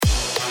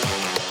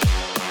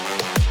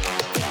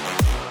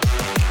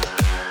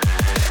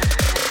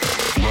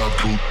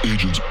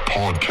Agents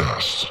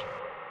Podcast.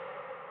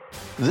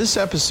 This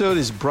episode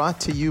is brought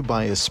to you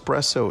by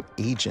Espresso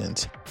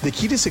Agent. The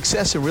key to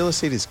success in real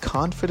estate is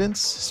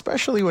confidence,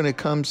 especially when it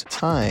comes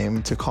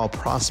time to call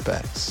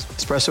prospects.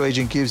 Espresso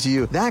Agent gives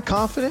you that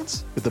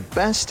confidence with the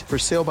best for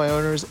sale by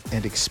owners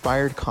and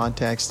expired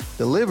contacts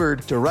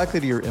delivered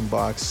directly to your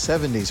inbox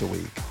 7 days a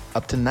week.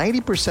 Up to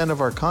 90%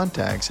 of our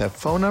contacts have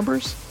phone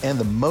numbers and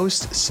the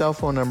most cell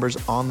phone numbers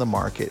on the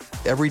market.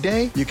 Every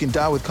day, you can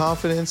dial with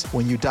confidence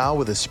when you dial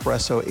with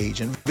Espresso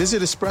Agent.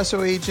 Visit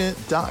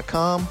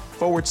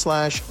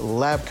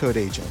espressoagent.com/Lab Coat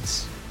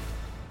Agents.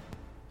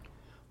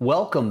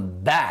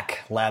 Welcome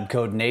back, Lab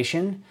Coat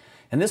Nation.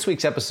 In this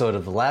week's episode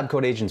of the Lab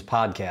Coat Agents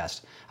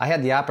podcast, I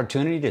had the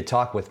opportunity to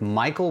talk with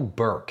Michael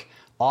Burke,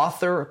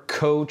 author,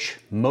 coach,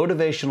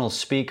 motivational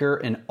speaker,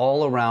 and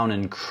all-around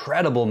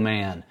incredible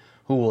man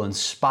who will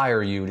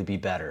inspire you to be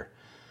better.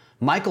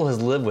 Michael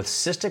has lived with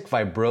cystic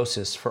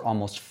fibrosis for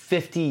almost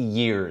 50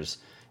 years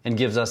and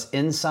gives us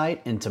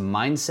insight into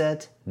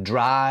mindset,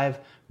 drive,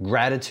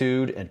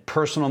 gratitude, and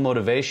personal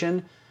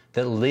motivation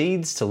that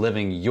leads to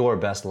living your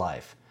best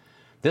life.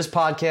 This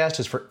podcast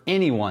is for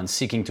anyone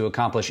seeking to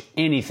accomplish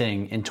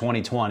anything in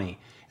 2020,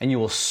 and you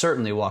will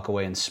certainly walk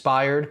away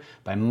inspired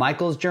by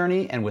Michael's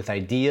journey and with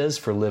ideas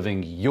for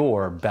living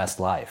your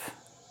best life.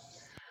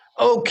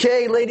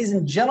 Okay, ladies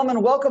and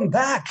gentlemen, welcome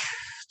back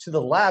to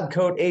the Lab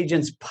Coat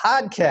Agents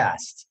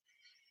podcast.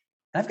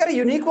 I've got a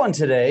unique one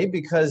today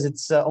because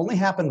it's only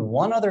happened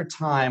one other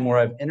time where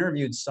I've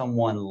interviewed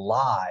someone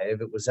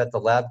live. It was at the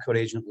Lab Coat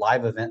Agent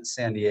live event in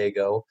San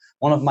Diego.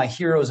 One of my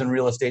heroes in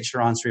real estate,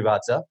 Sharon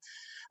Srivatsa.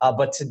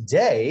 But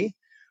today,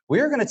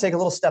 we are going to take a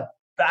little step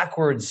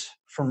backwards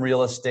from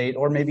real estate,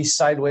 or maybe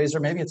sideways,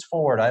 or maybe it's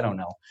forward. I don't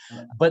know.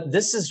 But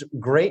this is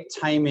great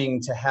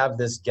timing to have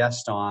this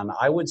guest on.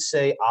 I would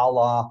say a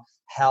la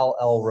Hal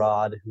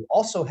Elrod, who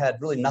also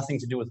had really nothing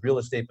to do with real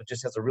estate, but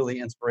just has a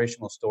really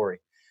inspirational story.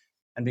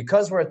 And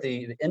because we're at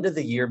the end of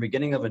the year,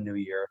 beginning of a new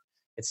year,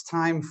 it's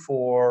time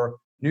for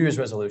New Year's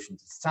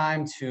resolutions. It's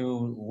time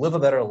to live a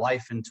better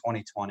life in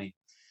 2020.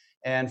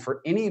 And for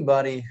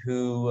anybody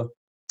who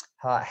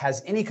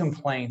has any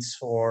complaints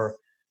or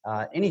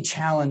any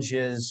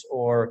challenges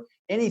or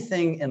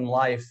anything in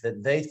life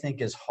that they think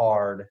is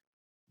hard,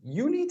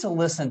 you need to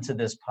listen to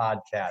this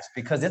podcast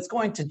because it's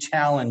going to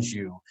challenge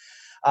you.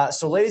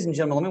 So ladies and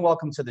gentlemen, let me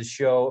welcome to the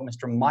show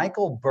Mr.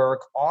 Michael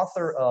Burke,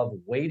 author of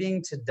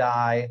Waiting to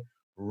Die,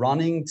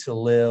 Running to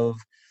Live,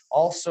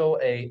 also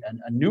a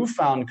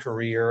newfound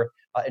career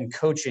in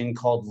coaching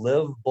called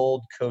Live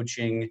Bold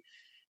Coaching.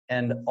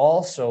 And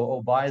also,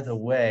 oh, by the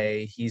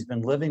way, he's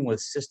been living with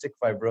cystic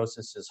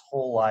fibrosis his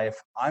whole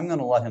life. I'm going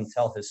to let him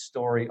tell his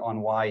story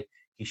on why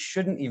he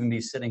shouldn't even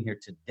be sitting here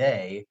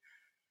today.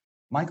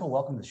 Michael,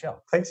 welcome to the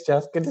show. Thanks,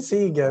 Jeff. Good to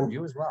see you again.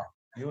 You as well.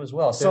 You as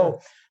well. So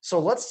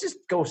let's just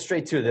go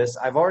straight to this.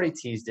 I've already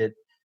teased it.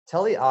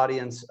 Tell the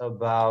audience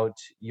about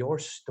your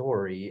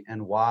story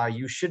and why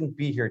you shouldn't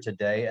be here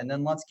today, and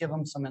then let's give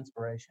them some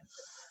inspiration.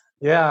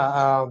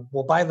 Yeah,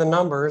 well, by the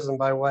numbers and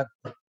by what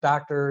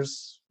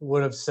doctors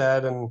would have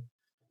said and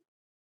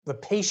the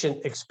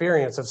patient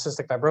experience of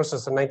cystic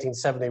fibrosis in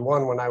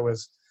 1971 when I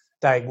was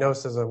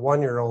diagnosed as a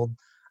 1-year-old,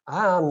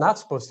 I'm not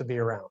supposed to be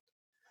around.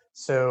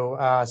 So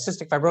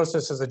cystic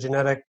fibrosis is a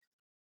genetic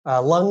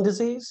lung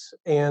disease,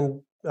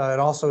 and it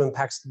also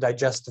impacts the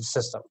digestive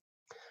system.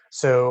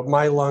 So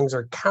my lungs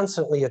are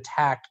constantly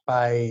attacked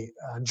by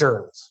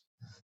germs,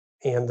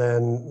 and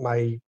then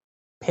my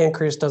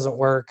pancreas doesn't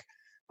work,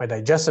 my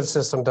digestive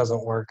system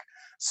doesn't work.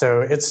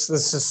 So it's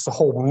just a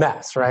whole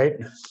mess, right?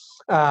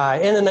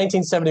 And in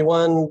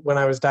 1971, when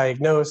I was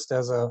diagnosed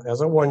as a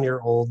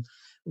 1-year-old,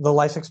 the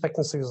life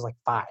expectancy was like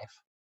 5,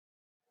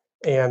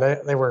 and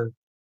it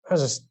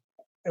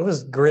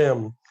was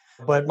grim.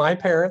 But my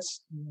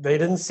parents, they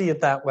didn't see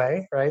it that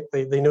way, right?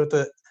 They knew what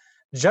the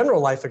general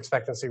life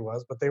expectancy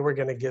was, but they were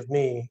going to give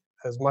me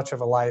as much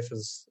of a life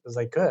as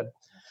they could.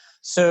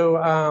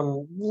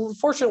 So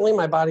fortunately,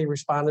 my body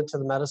responded to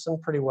the medicine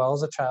pretty well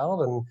as a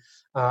child, and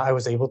I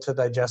was able to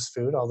digest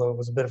food, although it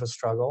was a bit of a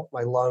struggle.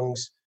 My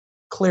lungs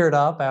cleared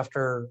up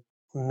after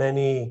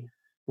many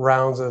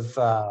rounds of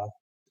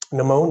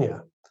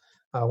pneumonia.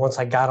 Once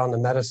I got on the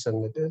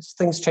medicine,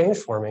 things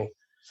changed for me.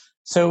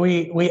 So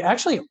we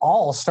actually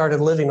all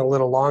started living a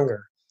little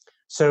longer.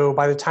 So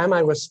by the time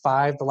I was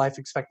 5, the life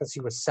expectancy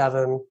was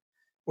 7.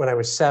 When I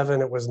was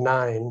 7, it was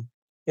 9.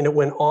 And it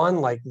went on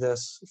like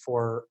this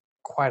for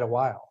quite a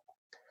while.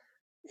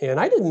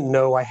 And I didn't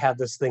know I had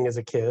this thing as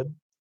a kid.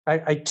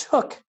 I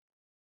took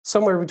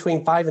somewhere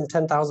between 5 and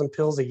 10,000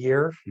 pills a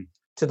year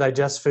to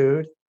digest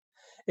food.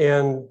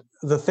 And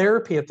the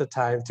therapy at the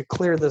time to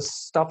clear this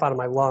stuff out of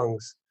my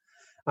lungs,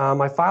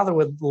 my father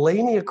would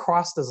lay me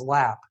across his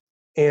lap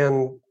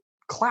and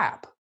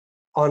clap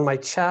on my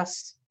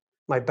chest,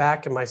 my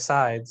back, and my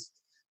sides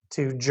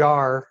to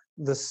jar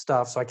this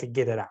stuff so I could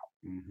get it out.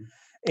 Mm-hmm.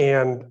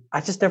 And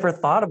I just never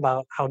thought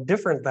about how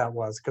different that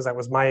was because that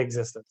was my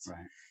existence.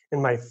 Right.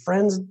 And my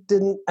friends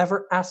didn't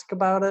ever ask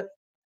about it.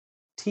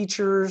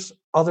 Teachers,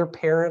 other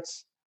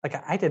parents, like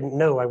I didn't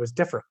know I was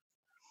different.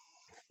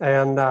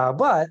 And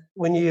but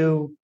when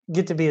you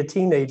get to be a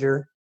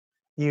teenager,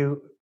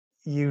 you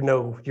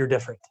know you're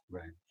different.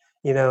 Right.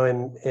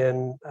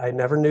 And I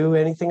never knew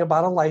anything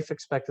about a life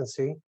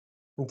expectancy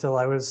until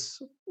I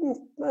was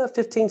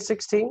 15,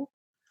 16.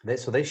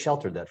 So they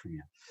sheltered that from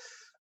you.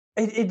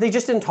 They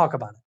just didn't talk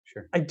about it.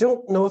 Sure. I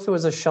don't know if it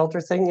was a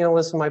shelter thing.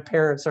 Listen, my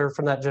parents are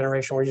from that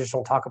generation where you just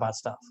don't talk about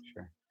stuff.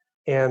 Sure.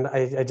 And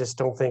I just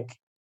don't think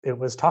it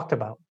was talked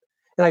about.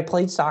 And I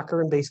played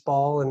soccer and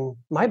baseball, and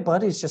my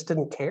buddies just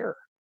didn't care.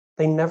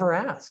 They never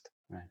asked.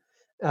 Right.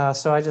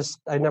 So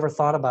I never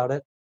thought about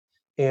it.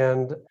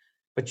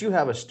 But you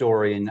have a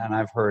story, and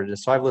I've heard it.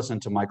 So I've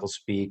listened to Michael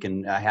speak,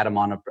 and I had him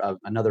on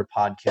another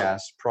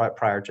podcast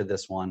prior to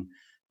this one,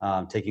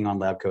 taking on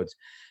Lab Coats.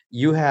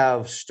 You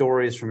have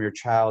stories from your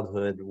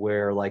childhood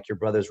where, like, your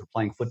brothers were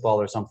playing football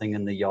or something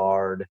in the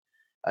yard.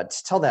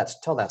 Tell that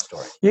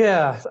story.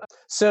 Yeah.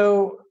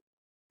 So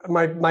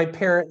my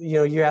parent,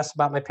 you asked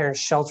about my parents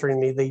sheltering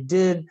me. They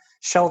did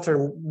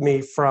shelter me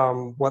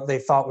from what they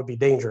thought would be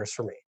dangerous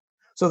for me.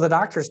 So the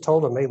doctors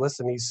told him, hey,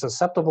 listen, he's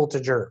susceptible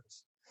to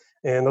germs,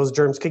 and those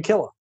germs could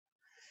kill him.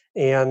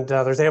 And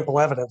there's ample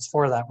evidence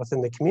for that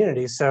within the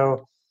community.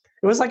 So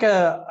it was like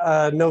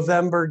a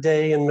November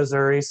day in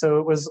Missouri. So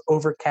it was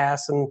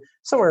overcast and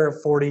somewhere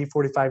 40,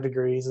 45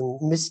 degrees and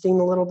misting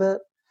a little bit,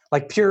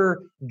 like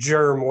pure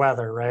germ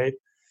weather, right?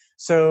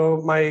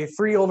 So my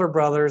 3 older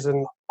brothers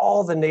and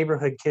all the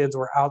neighborhood kids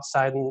were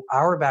outside in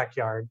our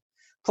backyard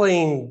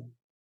playing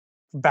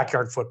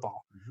backyard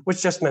football,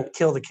 which just meant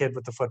kill the kid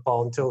with the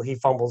football until he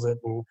fumbles it,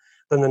 and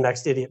then the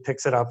next idiot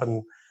picks it up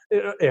and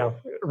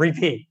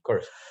repeat. Of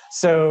course.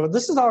 So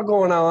this is all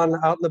going on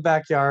out in the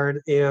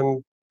backyard,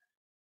 and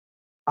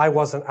I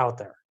wasn't out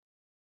there.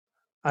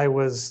 I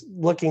was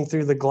looking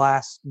through the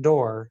glass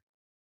door,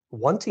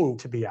 wanting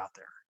to be out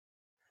there,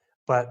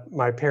 but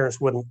my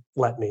parents wouldn't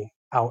let me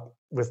out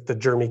with the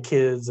germy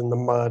kids and the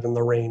mud and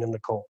the rain and the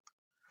cold.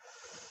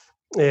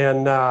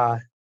 And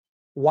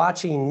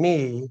watching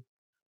me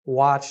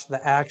watch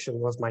the action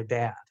was my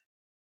dad.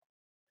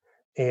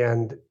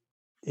 And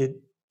it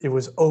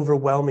was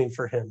overwhelming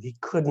for him. He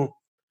couldn't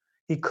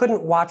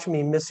watch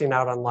me missing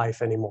out on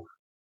life anymore.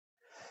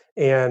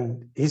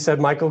 And he said,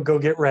 Michael, go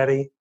get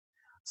ready.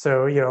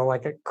 So,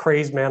 like a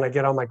crazed man, I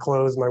get on my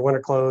clothes, my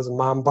winter clothes, and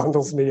mom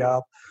bundles me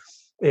up.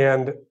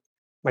 And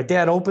my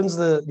dad opens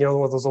one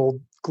of those old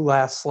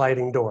glass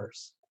sliding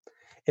doors.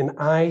 And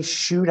I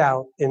shoot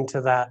out into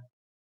that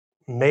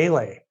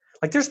melee.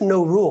 Like, there's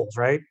no rules,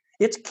 right?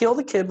 It's kill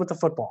the kid with the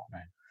football.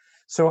 Right.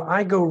 So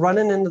I go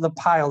running into the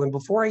pile, and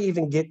before I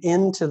even get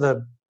into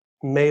the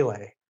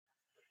melee,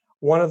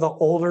 one of the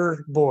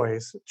older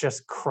boys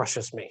just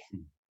crushes me,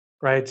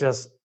 right?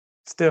 Just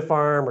stiff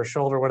arm or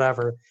shoulder,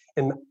 whatever.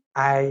 And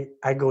I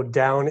go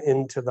down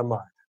into the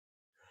mud,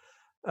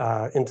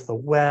 into the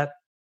wet,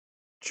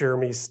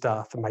 germy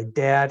stuff. And my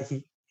dad,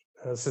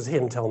 this is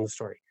him telling the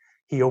story.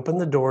 He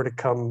opened the door to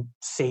come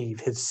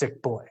save his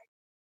sick boy,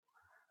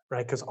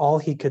 right? Because all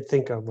he could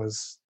think of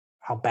was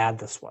how bad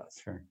this was.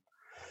 Sure.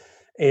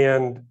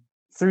 And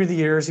through the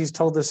years, he's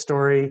told this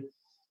story,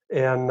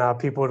 and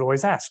people would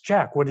always ask,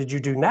 Jack, what did you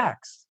do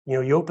next?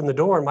 You opened the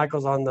door and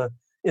Michael's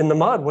in the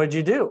mud. What'd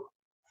you do?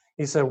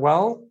 He said,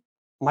 well,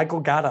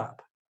 Michael got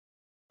up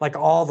like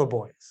all the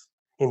boys,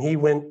 and he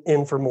went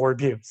in for more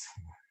abuse.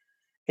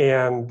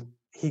 And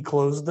he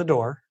closed the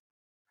door,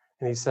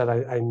 and he said,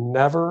 I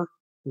never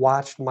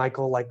watched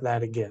Michael like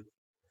that again,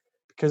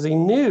 because he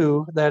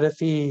knew that if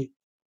he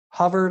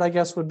hovered, I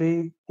guess would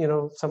be,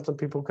 something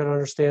people could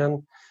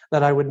understand,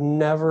 that I would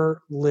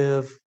never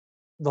live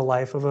the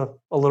life of a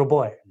little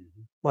boy,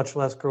 much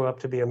less grow up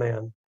to be a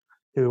man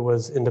who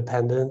was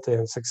independent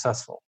and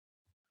successful.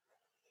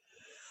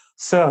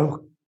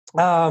 So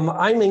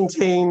I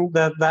maintain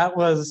that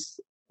was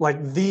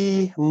like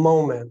the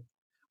moment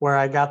where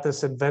I got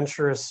this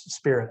adventurous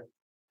spirit,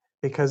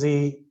 because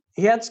he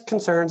had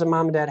concerns, and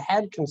mom and dad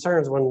had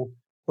concerns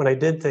when I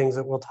did things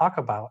that we'll talk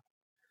about,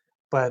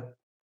 but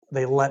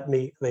they let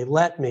me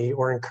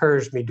or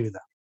encouraged me do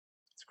that.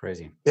 It's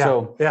crazy.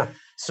 Yeah.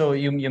 So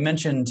you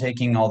mentioned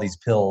taking all these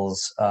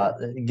pills.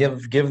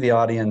 Give the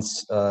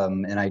audience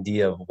an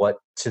idea of what,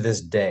 to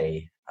this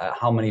day,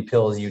 how many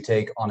pills you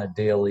take on a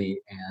daily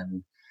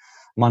and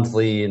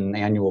monthly and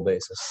annual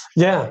basis.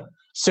 Yeah.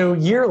 So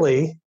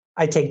yearly,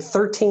 I take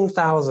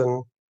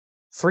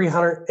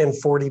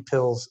 13,340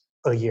 pills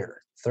a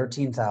year.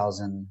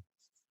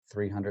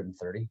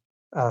 13,330?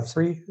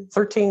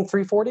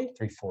 13,340?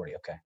 340,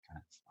 okay.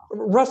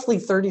 Roughly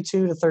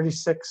 32 to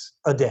 36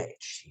 a day.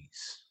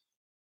 Jeez.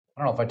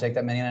 I don't know if I take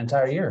that many in an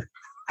entire year.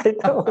 I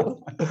know.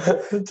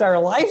 Entire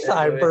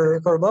lifetime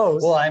for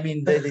most. Well, I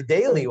mean, the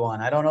daily one.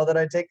 I don't know that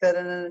I take that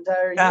in an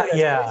entire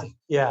year.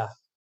 Yeah.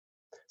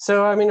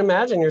 So, I mean,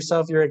 imagine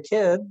yourself, you're a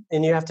kid,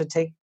 and you have to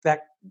take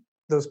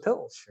those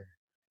pills. Sure.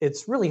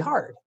 It's really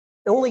hard.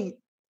 Only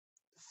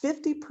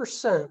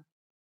 50%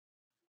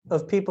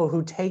 of people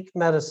who take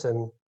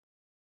medicine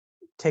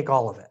take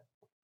all of it.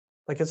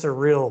 Like, it's a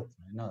real,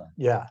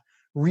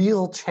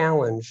 real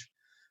challenge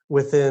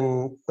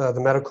within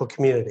the medical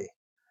community,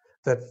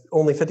 that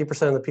only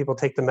 50% of the people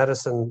take the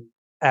medicine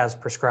as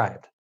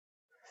prescribed.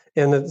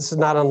 And it's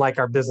not unlike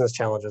our business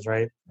challenges,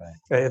 right?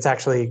 Right. It's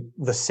actually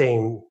the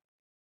same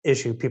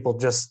issue. People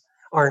just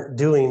aren't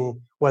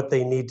doing what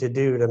they need to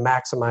do to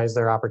maximize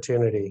their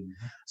opportunity.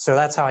 Mm-hmm. So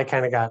that's how I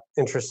kind of got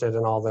interested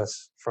in all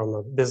this from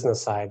a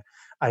business side.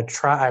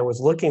 I was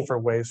looking for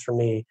ways for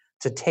me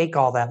to take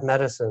all that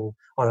medicine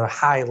on a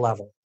high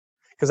level,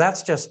 because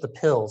that's just the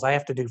pills. I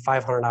have to do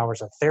 500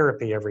 hours of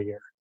therapy every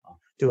year,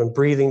 doing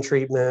breathing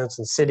treatments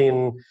and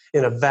sitting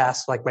in a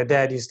vest. Like my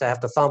dad used to have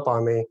to thump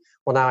on me.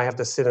 Well, now I have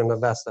to sit in a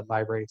vest that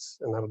vibrates,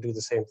 and that'll do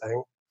the same thing.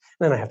 And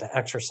then I have to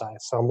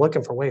exercise. So I'm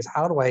looking for ways.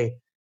 How do I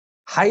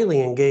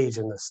highly engage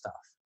in this stuff?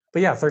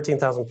 But yeah,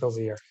 13,000 pills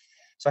a year.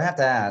 So I have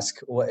to ask,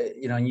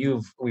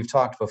 we've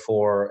talked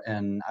before,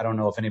 and I don't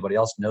know if anybody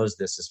else knows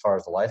this as far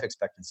as the life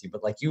expectancy,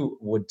 but like you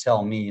would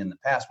tell me in the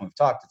past when we've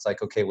talked, it's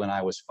like, okay, when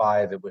I was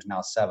 5, it was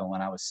now 7.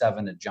 When I was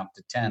 7, it jumped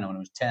to 10. And when it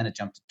was 10, it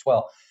jumped to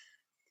 12.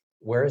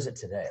 Where is it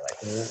today?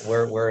 Like,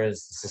 where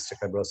is cystic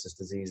fibrosis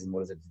disease, and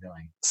what is it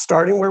doing?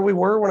 Starting where we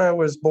were when I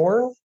was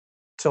born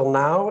till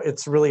now,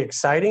 it's really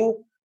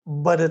exciting,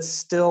 but it's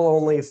still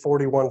only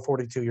 41,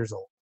 42 years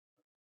old.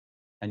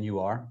 And you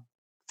are?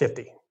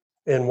 50.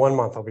 In 1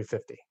 month, I'll be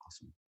 50.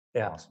 Awesome.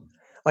 Yeah. Awesome.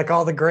 Like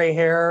all the gray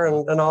hair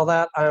and all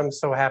that, I'm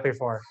so happy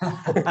for.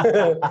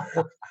 I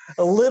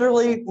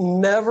literally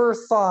never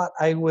thought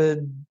I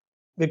would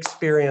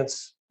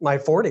experience my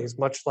 40s,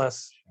 much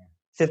less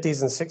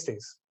 50s and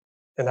 60s.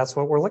 And that's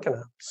what we're looking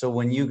at. So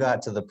when you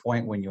got to the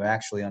point when you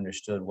actually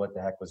understood what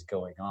the heck was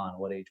going on,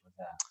 what age was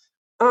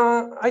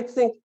that? I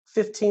think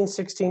 15,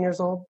 16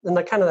 years old. And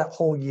that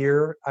whole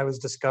year I was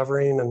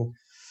discovering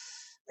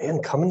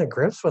and coming to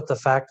grips with the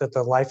fact that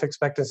the life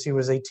expectancy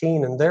was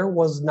 18 and there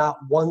was not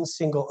one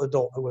single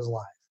adult who was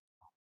alive.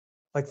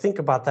 Like, think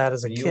about that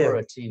as a kid. When you were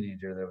a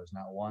teenager, there was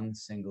not one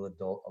single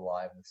adult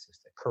alive with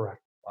cystic. Correct.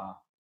 Wow.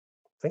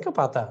 Think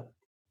about that.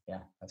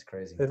 Yeah, that's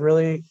crazy. It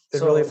really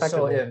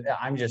affected me. So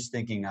I'm just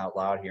thinking out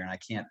loud here, and I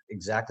can't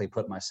exactly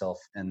put myself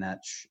in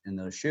in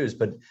those shoes,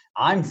 but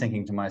I'm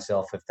thinking to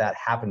myself, if that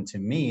happened to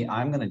me,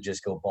 I'm going to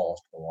just go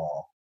balls to the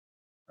wall,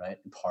 right?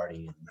 And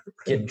party and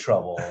get in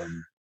trouble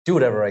and do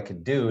whatever I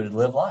could do to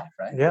live life,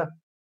 right? Yeah,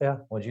 yeah.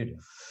 What'd you do?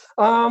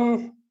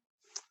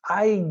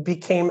 I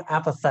became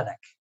apathetic.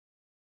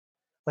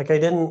 Like,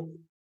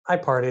 I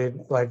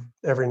partied like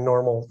every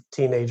normal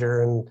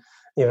teenager, and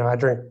I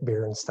drink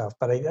beer and stuff,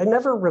 but I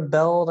never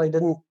rebelled. I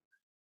didn't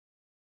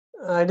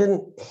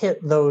hit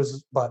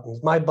those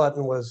buttons. My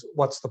button was,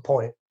 what's the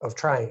point of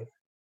trying?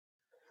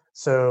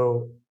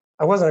 So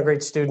I wasn't a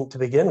great student to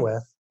begin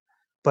with,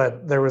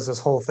 but there was this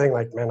whole thing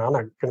like, man, I'm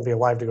not going to be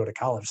alive to go to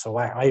college, so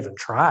why even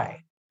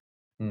try?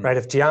 Right?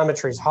 If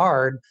geometry is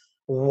hard,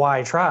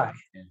 why try?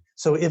 Yeah.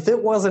 So if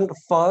it wasn't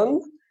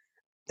fun,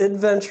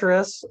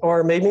 adventurous,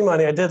 or made me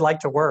money, I did like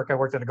to work. I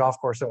worked at a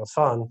golf course. It was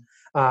fun.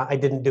 I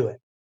didn't do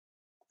it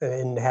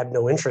and had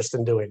no interest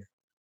in doing it.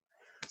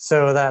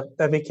 So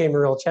that became a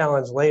real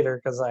challenge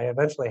later, because I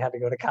eventually had to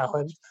go to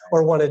college,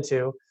 or wanted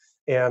to.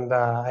 And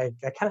I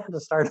kind of had to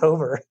start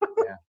over.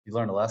 Yeah, you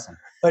learned a lesson.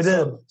 I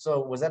did.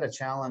 So was that a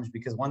challenge?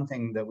 Because one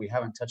thing that we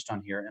haven't touched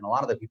on here, and a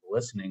lot of the people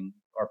listening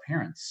are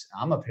parents.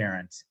 I'm a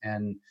parent,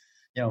 and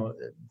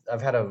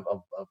I've had a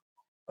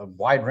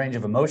wide range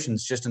of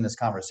emotions just in this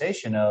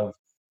conversation of,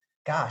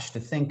 gosh, to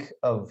think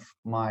of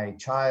my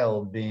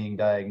child being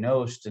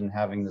diagnosed and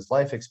having this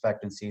life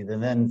expectancy,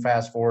 then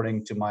fast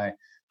forwarding to my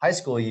high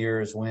school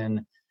years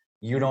when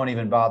you don't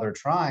even bother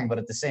trying. But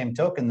at the same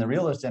token, the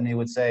realist in me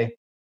would say,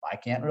 I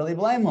can't really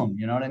blame them.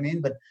 You know what I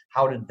mean? But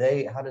how did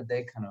they kind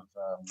of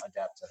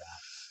adapt to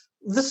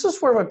that? This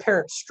is where my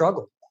parents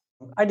struggled.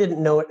 I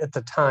didn't know it at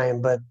the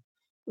time, but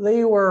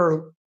they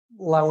were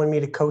allowing me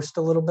to coast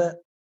a little bit,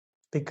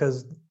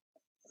 because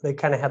they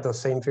kind of had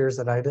those same fears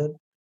that I did.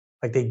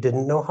 Like, they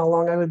didn't know how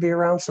long I would be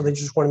around, so they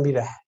just wanted me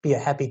to be a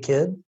happy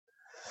kid.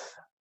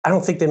 I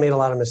don't think they made a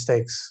lot of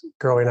mistakes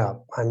growing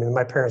up. I mean,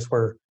 my parents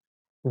were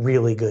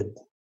really good,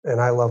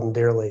 and I love them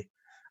dearly.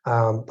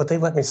 But they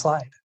let me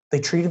slide. They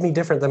treated me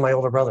different than my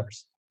older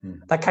brothers.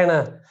 That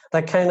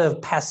kind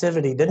of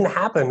passivity didn't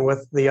happen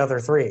with the other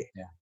three.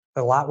 Yeah.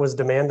 A lot was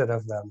demanded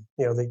of them.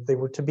 They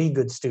were to be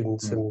good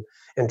students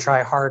and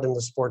try hard in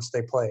the sports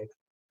they played.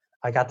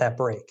 I got that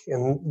break,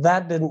 and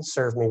that didn't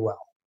serve me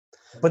well.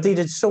 But they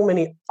did so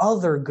many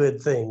other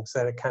good things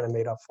that it kind of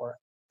made up for it.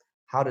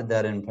 How did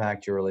that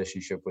impact your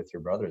relationship with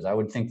your brothers? I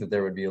would think that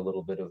there would be a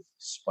little bit of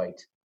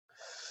spite.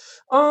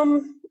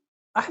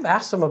 I've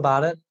asked them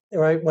about it.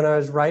 Right when I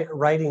was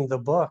writing the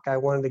book, I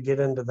wanted to get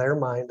into their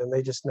mind, and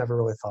they just never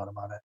really thought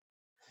about it.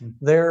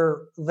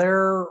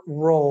 Their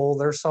role,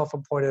 their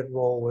self-appointed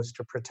role, was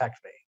to protect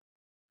me.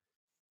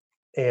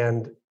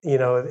 And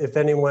if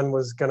anyone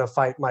was going to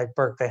fight Mike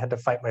Burke, they had to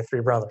fight my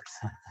 3 brothers.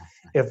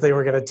 If they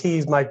were going to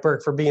tease Mike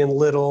Burke for being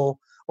little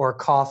or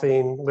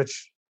coughing,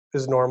 which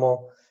is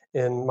normal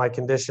in my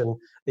condition,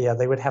 yeah,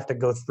 they would have to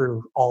go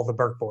through all the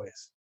Burke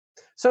boys.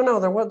 So no,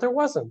 there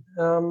wasn't.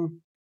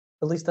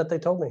 At least that they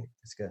told me.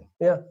 That's good.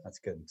 Yeah, that's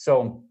good.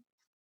 So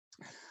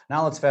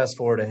now let's fast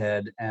forward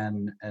ahead,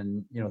 and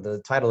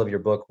the title of your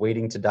book,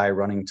 Waiting to Die,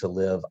 Running to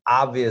Live.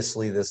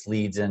 Obviously, this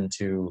leads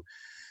into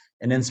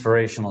an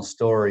inspirational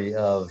story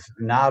of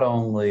not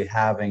only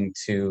having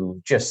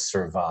to just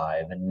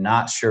survive and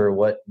not sure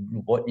what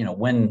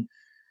when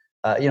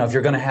if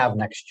you're going to have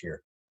next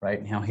year,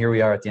 right? Here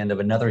we are at the end of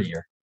another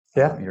year.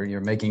 Yeah.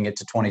 You're making it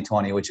to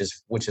 2020, which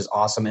is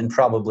awesome, and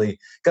probably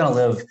going to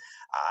live.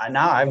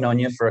 Now I've known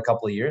you for a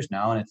couple of years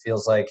now, and it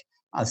feels like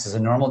this is a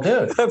normal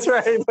dude. That's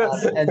right.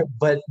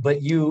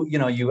 But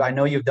you I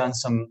know you've done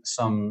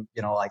some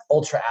like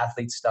ultra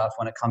athlete stuff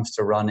when it comes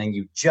to running.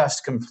 You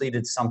just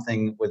completed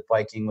something with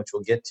biking, which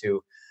we'll get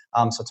to.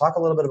 So talk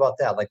a little bit about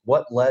that. Like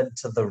what led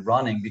to the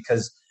running?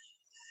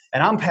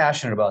 And I'm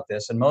passionate about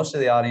this, and most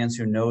of the audience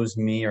who knows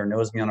me or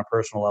knows me on a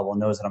personal level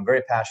knows that I'm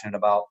very passionate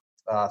about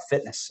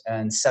fitness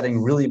and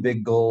setting really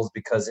big goals,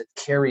 because it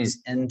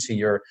carries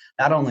into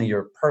not only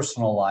your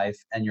personal life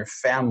and your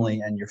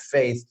family and your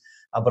faith,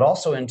 but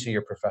also into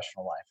your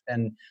professional life.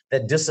 And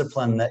that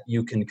discipline that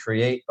you can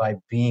create by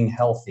being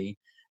healthy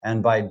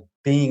and by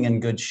being in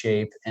good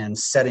shape and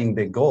setting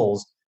big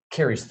goals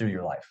carries through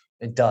your life.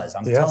 It does.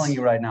 I'm telling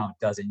you right now,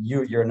 it does. And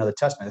you're another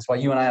testament. That's why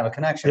you and I have a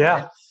connection.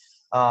 Yeah.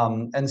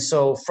 Right? And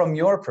so from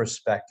your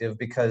perspective,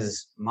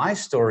 because my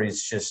story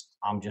is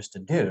I'm just a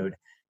dude,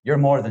 you're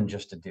more than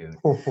just a dude.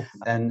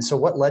 And so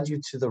what led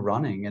you to the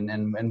running,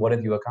 and what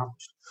have you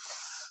accomplished?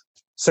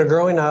 So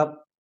growing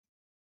up,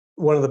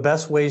 one of the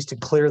best ways to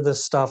clear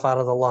this stuff out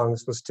of the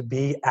lungs was to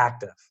be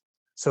active.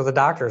 So the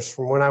doctors,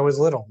 from when I was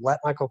little, let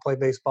Michael play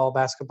baseball,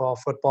 basketball,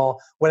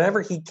 football,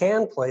 whatever he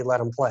can play,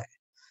 let him play.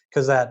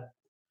 Because that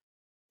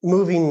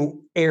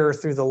moving air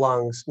through the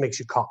lungs makes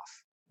you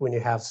cough when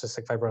you have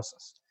cystic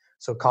fibrosis.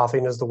 So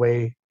coughing is the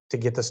way to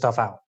get the stuff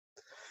out.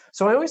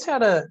 So I always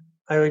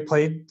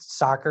played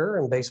soccer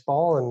and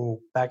baseball and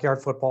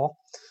backyard football.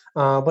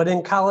 But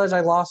in college,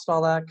 I lost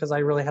all that because I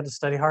really had to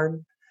study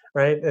hard,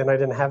 right? And I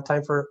didn't have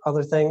time for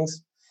other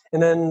things.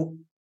 And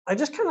then I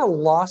just kind of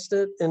lost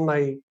it in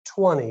my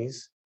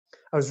 20s.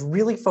 I was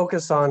really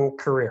focused on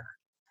career.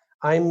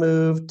 I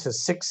moved to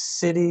 6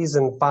 cities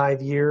in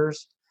 5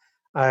 years.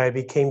 I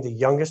became the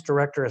youngest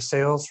director of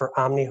sales for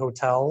Omni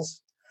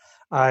Hotels.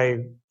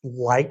 I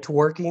liked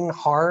working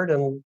hard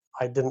and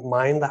I didn't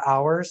mind the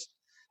hours.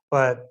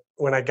 But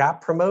when I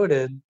got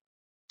promoted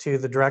to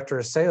the director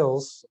of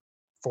sales,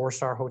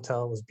 4-star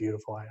hotel was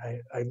beautiful.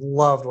 I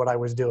loved what I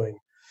was doing.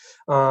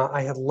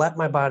 I had let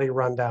my body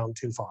run down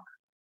too far.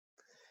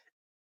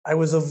 I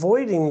was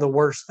avoiding the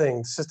worst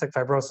thing, cystic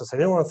fibrosis. I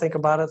didn't want to think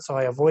about it, so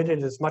I avoided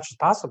it as much as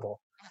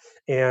possible.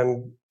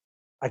 And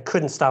I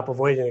couldn't stop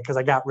avoiding it because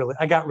I got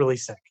really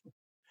sick.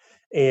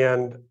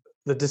 And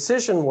the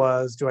decision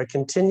was, do I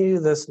continue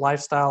this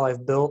lifestyle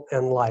I've built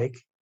and like,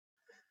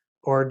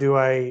 or do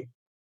I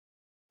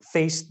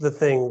face the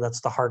thing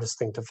that's the hardest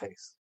thing to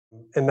face?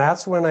 And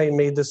that's when I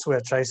made the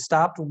switch. I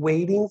stopped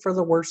waiting for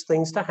the worst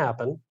things to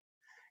happen,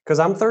 because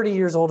I'm 30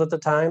 years old at the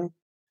time,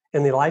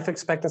 and the life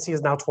expectancy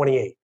is now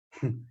 28.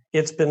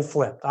 It's been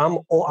flipped. I'm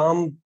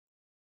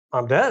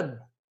dead,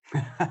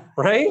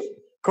 right?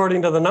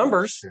 According to the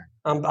numbers, sure.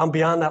 I'm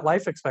beyond that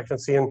life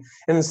expectancy. And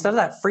instead of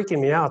that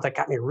freaking me out, that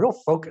got me real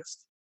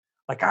focused.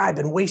 Like, I've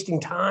been wasting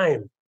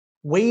time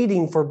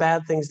waiting for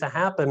bad things to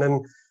happen.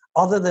 And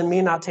other than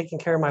me not taking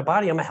care of my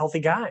body, I'm a healthy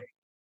guy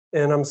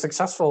and I'm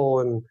successful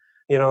and,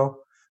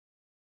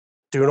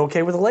 doing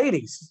okay with the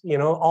ladies.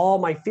 All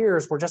my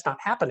fears were just not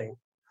happening.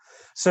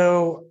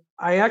 So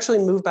I actually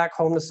moved back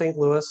home to St.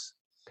 Louis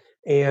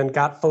and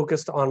got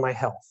focused on my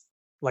health,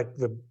 like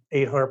the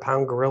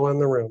 800-pound gorilla in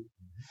the room.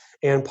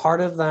 And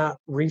part of that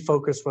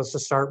refocus was to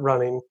start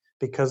running,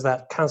 because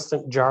that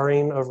constant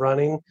jarring of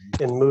running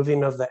and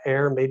moving of the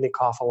air made me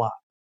cough a lot.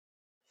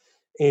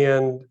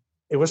 And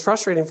it was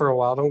frustrating for a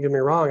while, don't get me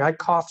wrong. I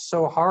coughed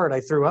so hard I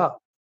threw up.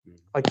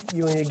 Like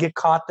when you get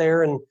caught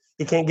there and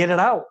you can't get it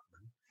out.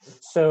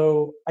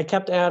 So I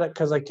kept at it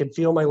because I could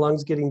feel my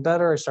lungs getting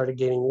better. I started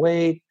gaining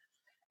weight.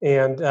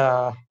 And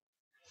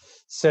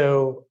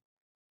so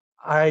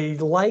I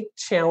like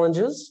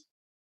challenges.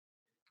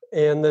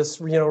 And this,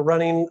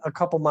 running a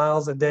couple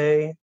miles a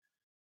day,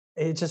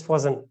 it just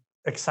wasn't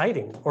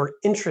exciting or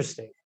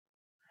interesting.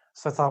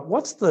 So I thought,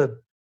 what's the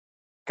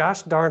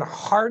gosh darn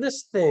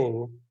hardest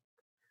thing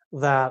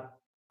that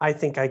I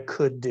think I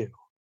could do?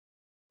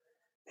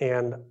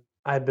 And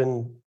I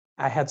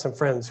had some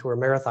friends who were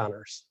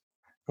marathoners.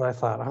 And I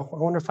thought, I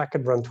wonder if I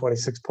could run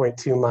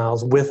 26.2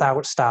 miles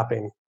without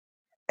stopping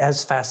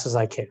as fast as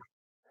I can.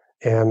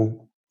 And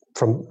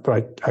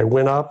I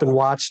went up and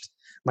watched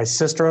my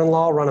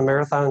sister-in-law run a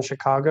marathon in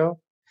Chicago,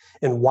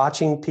 and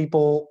watching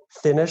people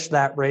finish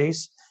that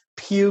race,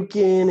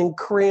 puking and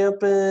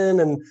cramping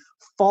and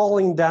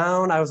falling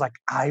down, I was like,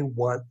 I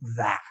want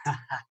that.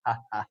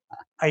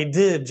 I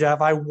did, Jeff.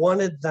 I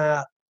wanted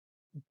that,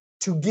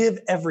 to give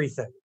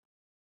everything.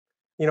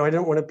 I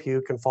didn't want to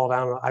puke and fall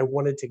down. I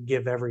wanted to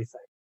give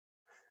everything.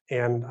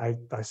 And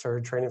I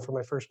started training for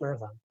my first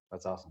marathon.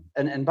 That's awesome.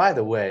 And by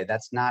the way,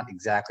 that's not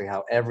exactly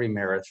how every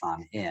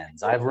marathon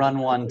ends. I've run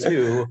one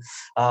too.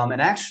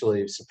 And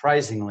actually,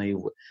 surprisingly,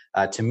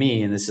 to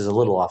me, and this is a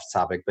little off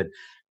topic, but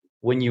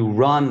when you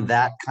run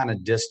that kind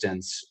of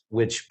distance,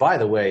 which by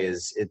the way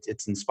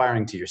it's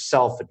inspiring to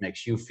yourself, it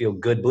makes you feel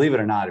good. Believe it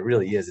or not, it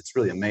really is. It's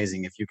really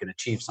amazing if you can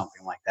achieve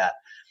something like that.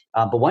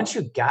 But once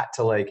you got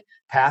to like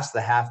past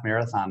the half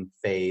marathon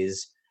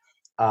phase,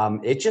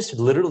 it just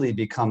literally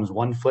becomes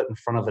one foot in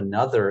front of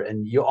another,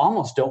 and you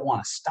almost don't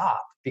want to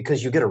stop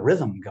because you get a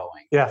rhythm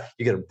going. Yeah.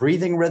 You get a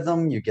breathing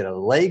rhythm, you get a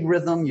leg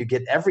rhythm, you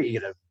get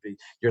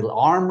your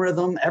arm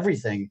rhythm,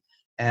 everything.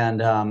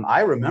 And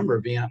I remember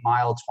being at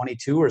mile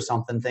 22 or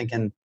something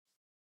thinking,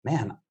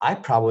 man, I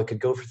probably could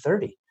go for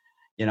 30,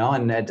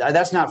 and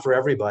that's not for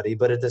everybody,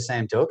 but at the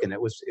same token,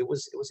 it was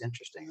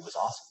interesting. It was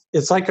awesome.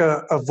 It's like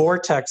a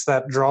vortex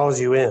that draws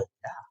you in.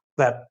 Yeah.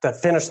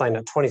 That finish line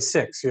at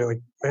 26, you're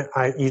like,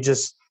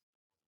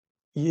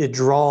 it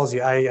draws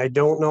you. I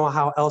don't know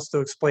how else to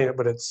explain it,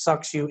 but it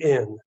sucks you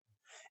in.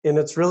 And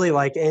it's really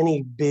like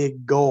any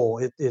big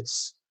goal.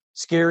 It's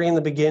scary in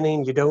the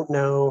beginning. You don't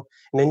know.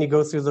 And then you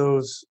go through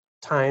those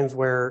times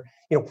where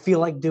you don't feel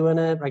like doing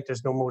it, like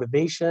there's no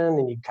motivation,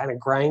 and you kind of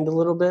grind a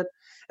little bit.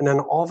 And then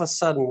all of a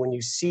sudden, when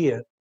you see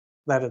it,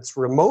 that it's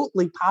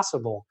remotely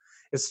possible,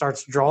 it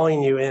starts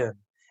drawing you in.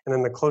 And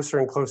then the closer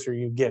and closer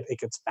you get, it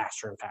gets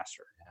faster and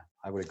faster. Yeah,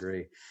 I would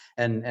agree.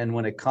 And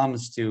when it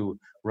comes to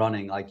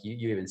running, like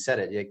you even said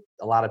it,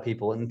 a lot of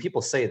people, and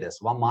people say this,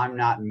 well, I'm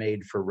not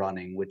made for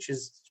running, which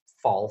is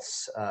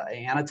false.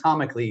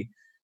 Anatomically,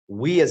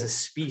 we as a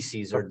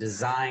species are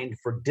designed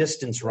for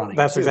distance running.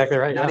 That's exactly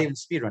right. Not even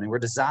speed running. We're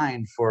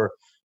designed for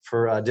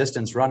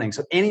distance running.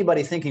 So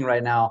anybody thinking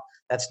right now,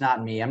 that's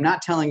not me. I'm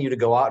not telling you to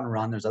go out and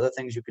run. There's other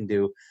things you can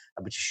do,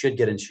 but you should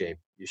get in shape.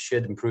 You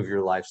should improve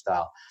your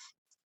lifestyle.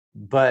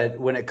 But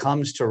when it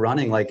comes to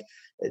running, like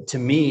to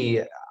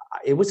me,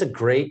 it was a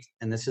great,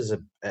 and this is a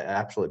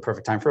absolutely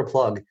perfect time for a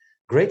plug,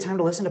 great time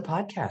to listen to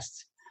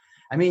podcasts.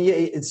 I mean,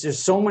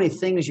 there's so many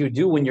things you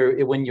do when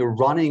you're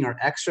running or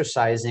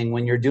exercising.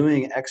 When you're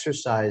doing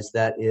exercise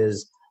that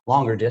is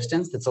longer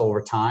distance, that's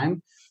over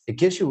time, it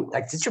gives you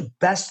it's your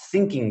best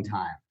thinking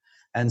time.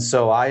 And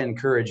so I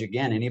encourage,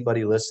 again,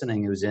 anybody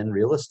listening who's in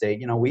real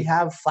estate, we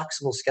have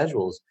flexible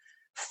schedules.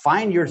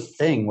 Find your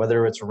thing,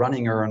 whether it's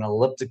running or an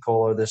elliptical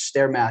or the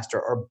Stairmaster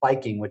or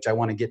biking, which I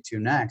want to get to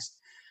next,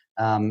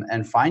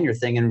 and find your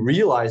thing and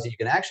realize that you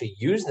can actually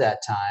use that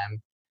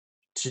time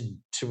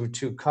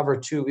to cover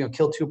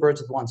kill two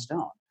birds with one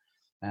stone.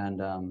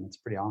 And it's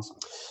pretty awesome.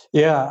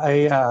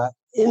 Yeah.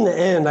 In the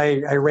end,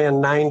 I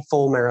ran 9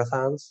 full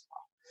marathons,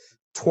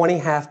 20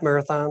 half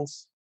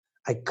marathons.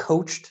 I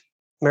coached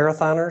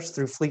marathoners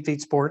through Fleet Feet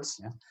Sports,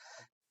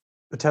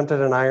 attempted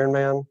an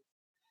Ironman.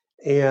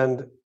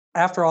 And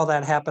after all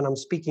that happened, I'm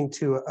speaking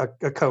to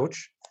a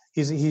coach.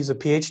 He's a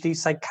PhD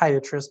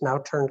psychiatrist, now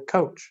turned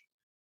coach.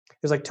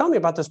 He's like, tell me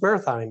about this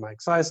marathoning,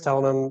 Mike. So I was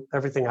telling him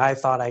everything I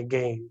thought I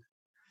gained.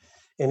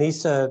 And he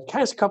said, can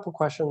I ask a couple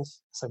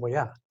questions? I said, well,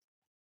 yeah.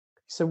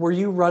 He said, were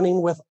you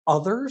running with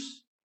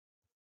others?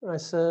 And I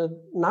said,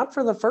 not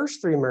for the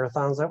first 3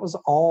 marathons. That was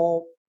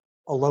all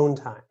alone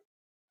time.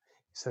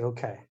 He said,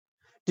 okay.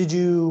 Did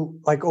you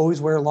always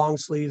wear long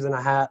sleeves and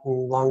a hat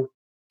and long,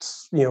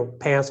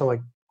 pants? I'm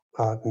like,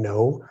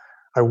 no,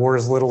 I wore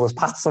as little as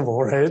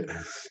possible, right?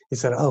 He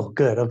said, oh,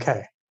 good,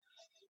 okay.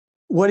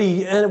 What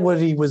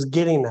he was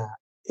getting at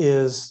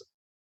is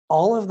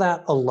all of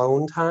that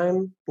alone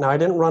time. Now, I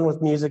didn't run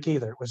with music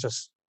either. It was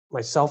just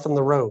myself and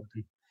the road.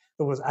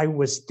 I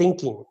was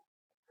thinking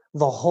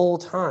the whole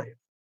time,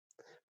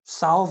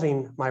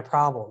 solving my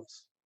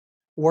problems,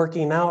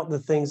 working out the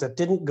things that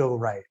didn't go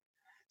right,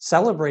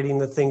 celebrating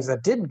the things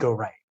that did go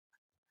right.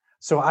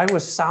 So I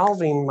was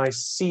solving my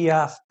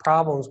CF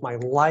problems, my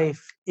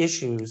life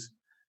issues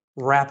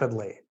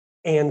rapidly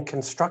and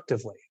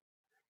constructively,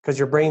 because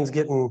your brain's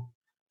getting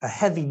a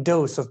heavy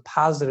dose of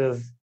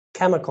positive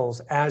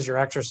chemicals as you're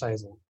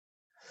exercising.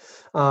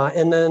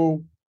 And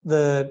then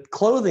the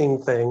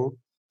clothing thing,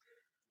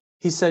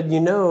 he said,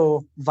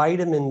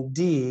 vitamin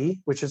D,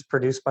 which is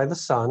produced by the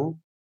sun,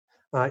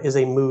 is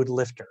a mood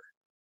lifter.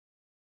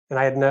 And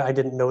I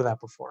didn't know that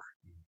before.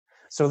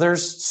 So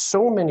there's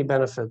so many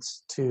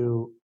benefits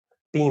to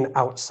being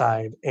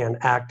outside and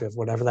active,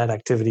 whatever that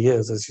activity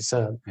is, as you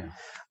said. Yeah.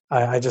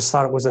 I just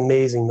thought it was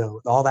amazing,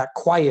 though, all that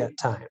quiet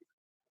time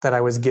that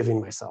I was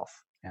giving myself.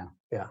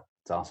 Yeah.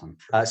 It's awesome.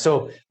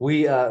 So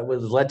we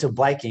led to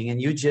biking, and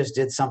you just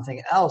did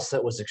something else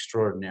that was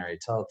extraordinary.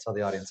 Tell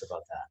the audience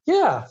about that.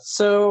 Yeah.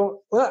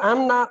 So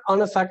I'm not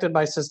unaffected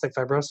by cystic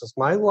fibrosis.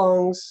 My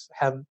lungs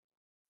have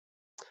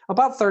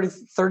about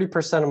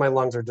 30% of my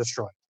lungs are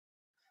destroyed.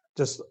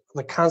 Just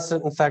the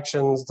constant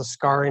infections, the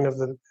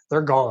scarring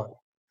they're gone.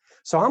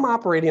 So I'm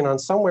operating on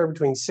somewhere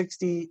between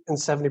 60 and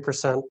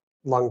 70%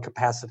 lung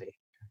capacity.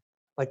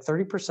 Like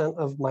 30%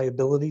 of my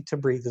ability to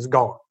breathe is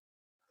gone.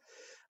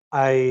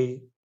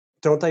 I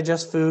don't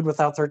digest food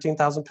without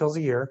 13,000 pills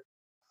a year.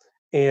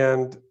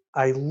 And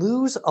I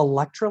lose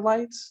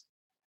electrolytes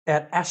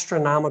at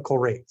astronomical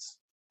rates.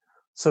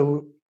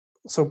 So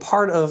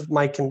part of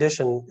my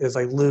condition is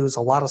I lose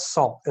a lot of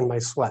salt in my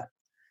sweat,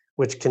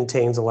 which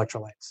contains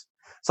electrolytes.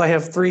 So I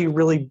have 3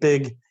 really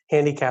big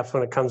handicaps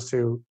when it comes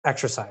to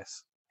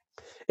exercise.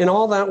 And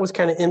all that was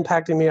kind of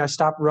impacting me. I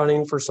stopped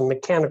running for some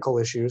mechanical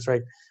issues,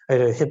 right? I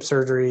had a hip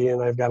surgery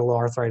and I've got a little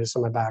arthritis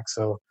in my back.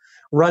 So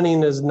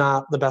running is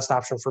not the best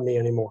option for me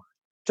anymore,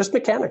 just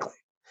mechanically.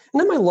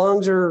 And then my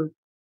lungs are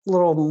a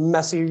little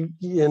messy.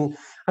 And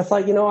I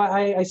thought,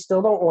 I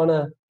still don't want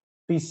to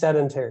be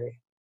sedentary.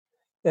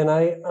 And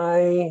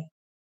I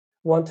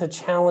want to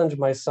challenge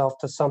myself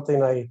to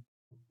something I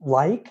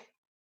like,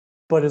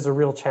 but is a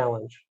real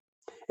challenge.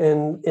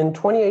 And in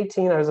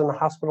 2018, I was in the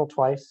hospital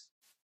twice,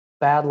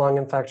 bad lung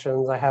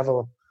infections. I have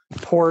a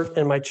port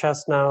in my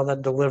chest now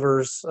that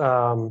delivers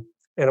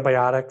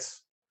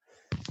antibiotics,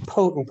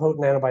 potent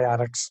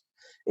antibiotics.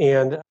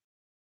 And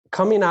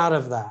coming out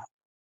of that,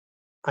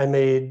 I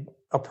made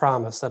a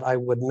promise that I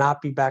would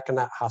not be back in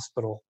that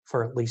hospital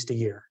for at least a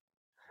year.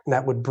 And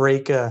that would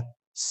break a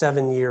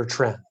 7-year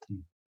trend.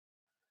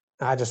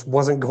 I just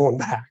wasn't going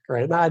back,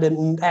 right? And I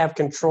didn't have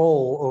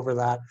control over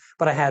that,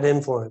 but I had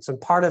influence. And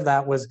part of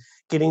that was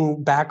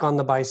getting back on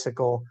the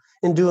bicycle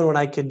and doing what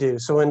I could do.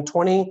 So in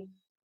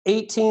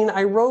 2018,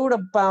 I rode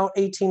about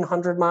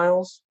 1,800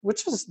 miles,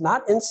 which is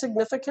not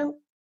insignificant,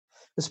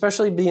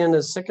 especially being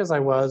as sick as I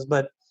was,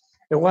 but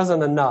it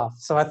wasn't enough.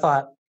 So I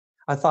thought,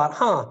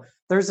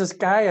 there's this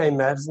guy I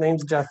met. His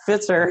name's Jeff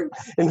Fitzer,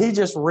 and he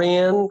just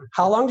ran.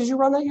 How long did you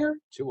run that year?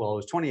 Well, it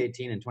was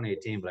 2018 and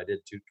 2018, but I did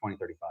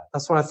 2035.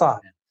 That's what I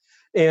thought.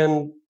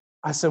 And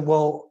I said,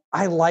 well,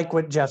 I like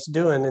what Jeff's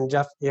doing. And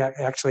Jeff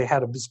actually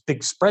had a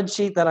big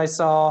spreadsheet that I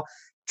saw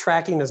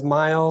tracking his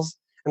miles.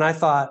 And I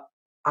thought,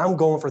 I'm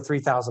going for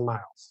 3,000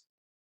 miles.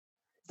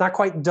 It's not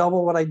quite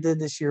double what I did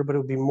this year, but it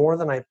would be more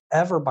than I've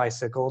ever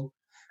bicycled.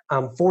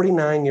 I'm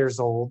 49 years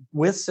old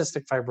with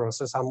cystic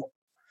fibrosis.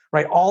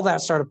 All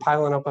that started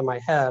piling up in my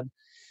head.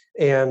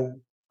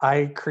 And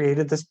I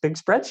created this big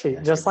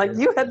spreadsheet, just like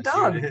you had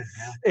done.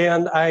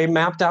 And I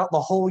mapped out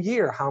the whole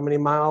year. How many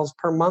miles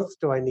per month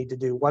do I need to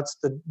do? What's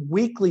the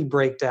weekly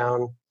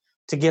breakdown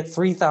to get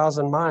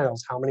 3,000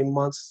 miles? How many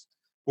months?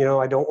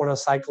 I don't want to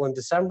cycle in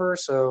December.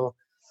 So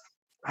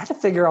I had to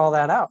figure all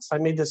that out. So I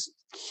made this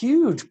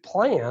huge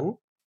plan.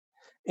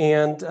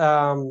 And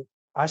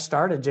I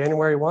started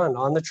January 1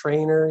 on the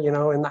trainer,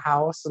 in the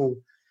house and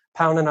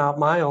pounding out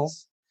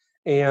miles.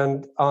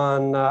 And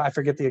on, I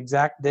forget the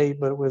exact date,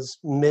 but it was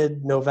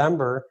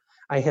mid-November,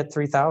 I hit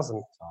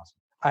 3,000.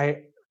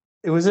 Awesome.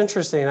 It was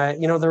interesting.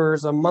 There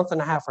was a month and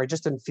a half where I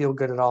just didn't feel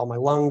good at all. My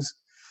lungs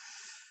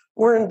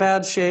were in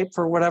bad shape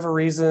for whatever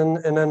reason.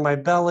 And then my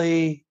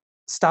belly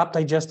stopped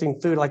digesting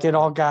food. Like it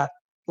all got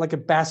like a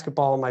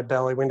basketball in my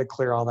belly. We had to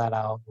clear all that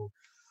out. And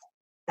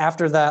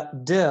after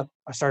that dip,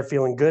 I started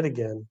feeling good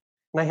again.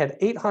 And I had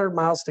 800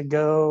 miles to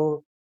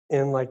go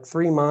in like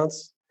 3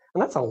 months.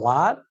 And that's a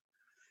lot.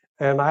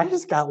 And I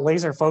just got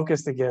laser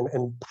focused again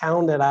and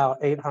pounded out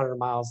 800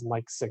 miles in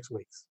like 6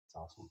 weeks. That's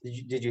awesome.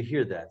 Did you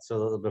hear that?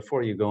 So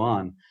before you go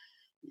on,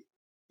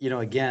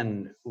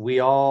 again, we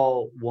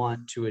all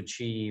want to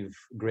achieve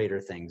greater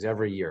things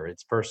every year.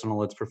 It's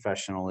personal, it's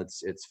professional,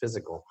 it's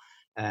physical.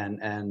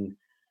 And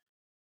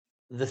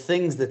the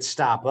things that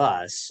stop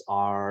us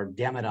are,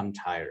 damn it, I'm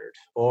tired.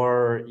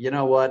 Or, you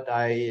know what,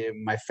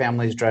 my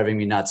family's driving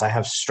me nuts. I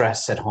have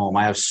stress at home.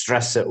 I have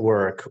stress at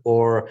work.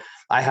 Or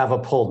I have a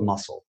pulled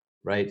muscle.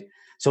 Right.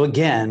 So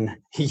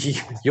again,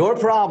 your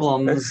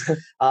problems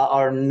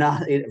are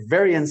not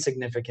very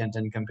insignificant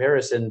in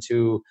comparison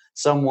to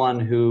someone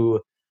who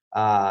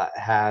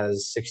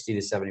has 60 to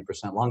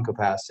 70% lung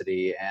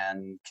capacity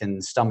and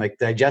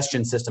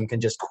digestion system can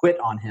just quit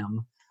on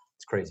him.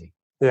 It's crazy.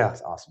 Yeah.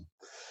 It's awesome.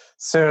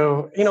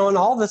 So, and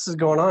all this is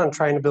going on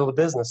trying to build a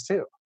business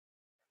too.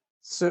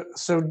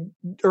 So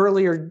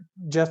earlier,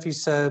 Jeff, you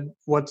said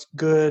what's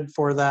good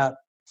for that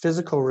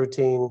physical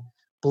routine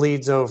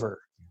bleeds over.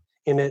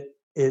 And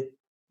it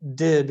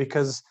did,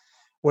 because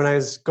when I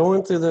was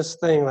going through this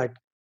thing, like,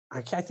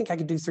 I think I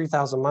could do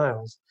 3,000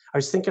 miles. I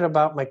was thinking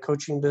about my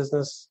coaching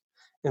business,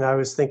 and I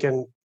was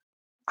thinking,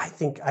 I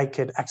think I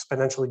could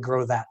exponentially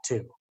grow that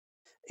too.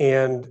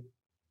 And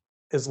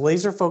as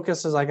laser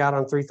focused as I got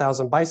on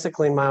 3,000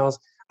 bicycling miles,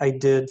 I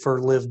did for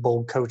Live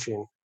Bold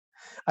coaching.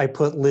 I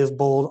put Live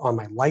Bold on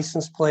my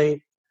license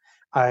plate.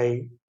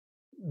 I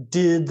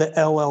did the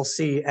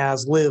LLC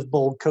as Live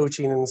Bold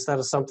coaching instead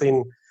of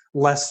something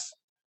less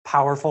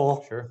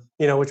powerful, sure.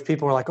 Which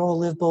people were like, oh,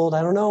 Live Bold.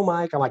 I don't know,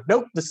 Mike. I'm like,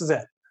 nope, this is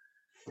it.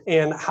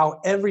 And how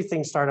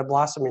everything started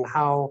blossoming,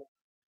 how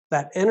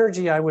that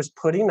energy I was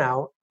putting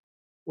out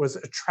was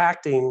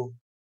attracting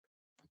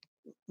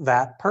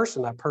that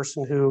person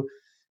who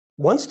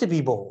wants to be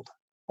bold,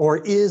 or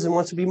is and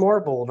wants to be more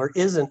bold, or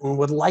isn't and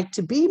would like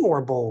to be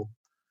more bold.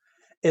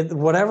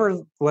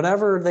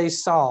 Whatever they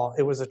saw,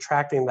 it was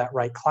attracting that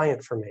right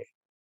client for me.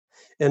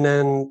 And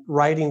then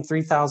riding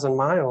 3,000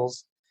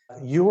 miles,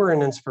 you were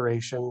an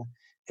inspiration.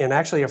 And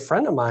actually, a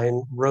friend of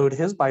mine rode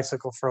his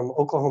bicycle from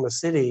Oklahoma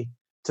City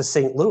to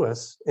St.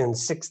 Louis in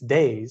 6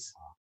 days.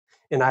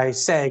 And I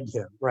sagged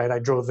him, right? I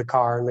drove the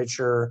car and made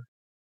sure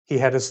he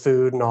had his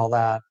food and all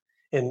that.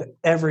 And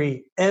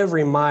every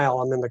mile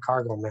I'm in the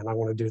car going, man, I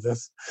want to do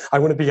this. I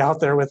want to be out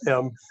there with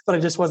him. But I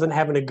just wasn't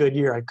having a good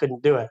year. I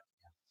couldn't do it.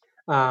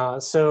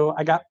 So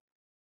I got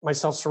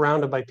myself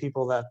surrounded by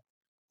people that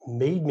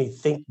made me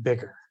think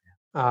bigger.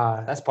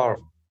 That's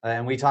powerful.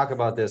 And we talk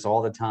about this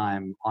all the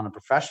time on a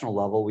professional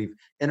level. We've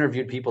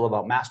interviewed people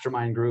about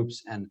mastermind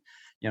groups, and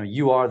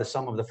you are the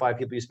sum of the 5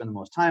 people you spend the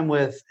most time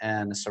with,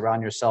 and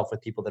surround yourself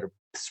with people that are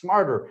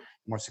smarter,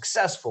 more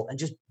successful, and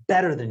just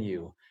better than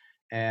you.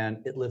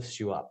 And it lifts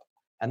you up.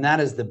 And that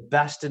is the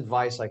best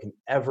advice I can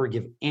ever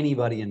give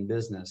anybody in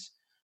business.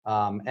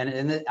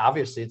 And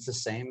obviously it's the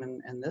same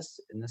in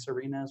this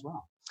arena as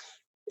well.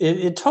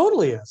 It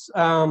totally is.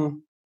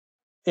 And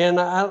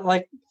I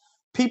like,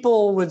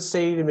 people would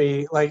say to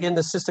me, like in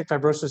the cystic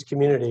fibrosis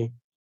community,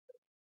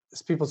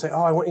 people say,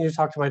 "Oh, I want you to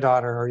talk to my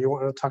daughter," or "You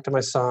want to talk to my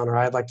son," or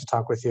 "I'd like to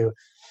talk with you."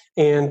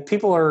 And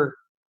people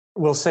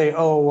will say,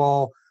 "Oh,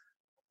 well,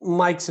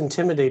 Mike's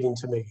intimidating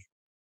to me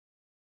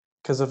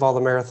because of all the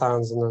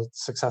marathons and the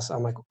success."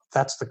 I'm like,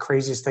 that's the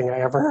craziest thing I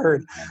ever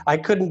heard. I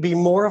couldn't be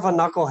more of a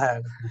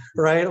knucklehead,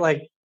 right?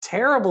 Like,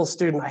 terrible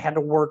student. I had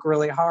to work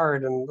really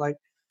hard, and like,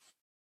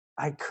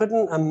 I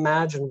couldn't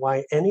imagine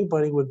why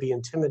anybody would be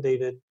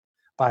intimidated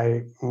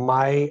by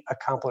my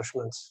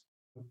accomplishments.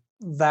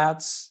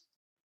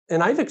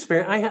 And I've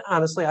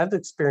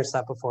experienced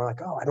that before.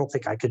 Like, oh, I don't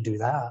think I could do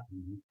that.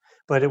 Mm-hmm.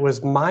 But it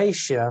was my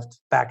shift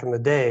back in the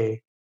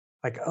day.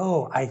 Like,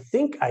 oh, I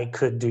think I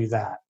could do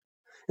that.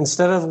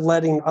 Instead of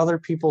letting other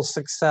people's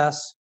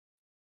success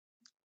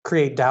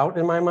create doubt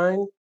in my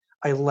mind,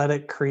 I let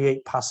it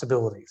create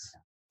possibilities.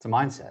 It's a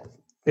mindset.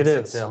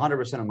 It's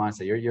 100% a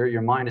mindset.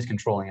 Your mind is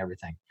controlling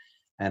everything.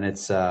 And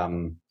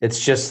it's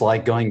just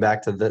like going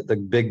back to the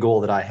big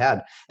goal that I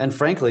had. And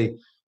frankly,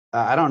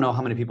 I don't know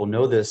how many people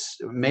know this.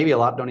 Maybe a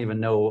lot don't even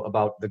know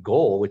about the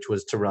goal, which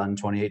was to run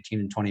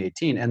 2018 and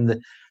 2018.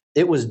 And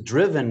it was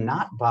driven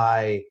not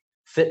by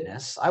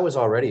fitness. I was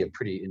already in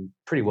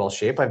pretty well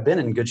shape. I've been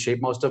in good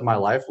shape most of my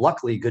life.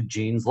 Luckily, good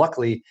genes.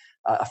 Luckily,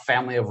 a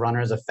family of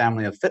runners, a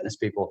family of fitness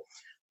people.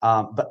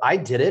 But I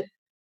did it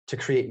to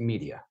create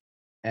media.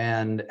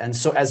 And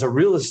so as a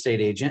real estate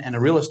agent and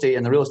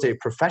in the real estate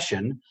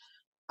profession,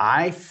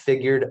 I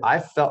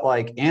felt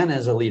like, and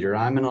as a leader,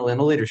 I'm in a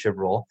leadership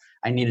role,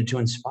 I needed to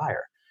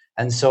inspire.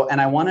 And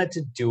I wanted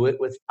to do it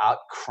without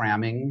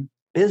cramming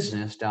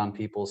business down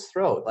people's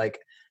throat. Like,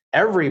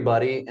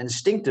 everybody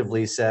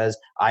instinctively says,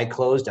 I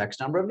closed X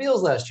number of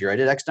deals last year. I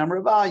did X number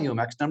of volume,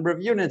 X number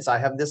of units. I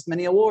have this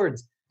many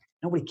awards.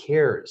 Nobody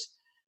cares.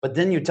 But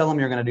then you tell them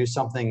you're going to do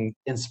something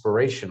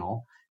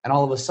inspirational, and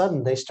all of a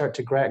sudden they start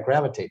to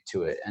gravitate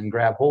to it and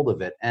grab hold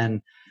of it.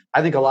 And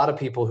I think a lot of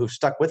people who've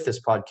stuck with this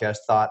podcast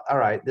thought, all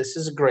right, this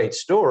is a great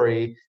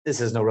story. This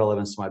has no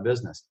relevance to my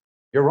business.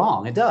 You're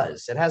wrong. It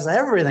does. It has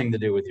everything to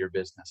do with your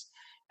business.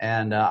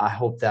 And I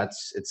hope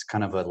it's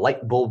kind of a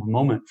light bulb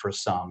moment for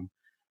some,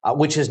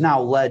 which has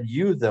now led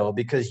you, though,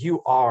 because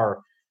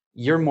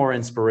you're more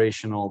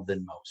inspirational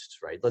than most,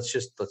 right? Let's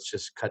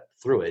just cut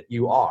through it.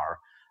 You are,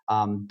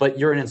 but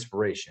you're an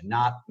inspiration,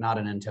 not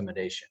an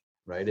intimidation,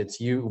 right?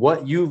 It's you.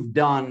 What you've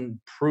done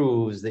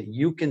proves that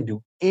you can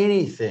do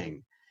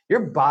anything. Your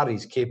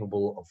body's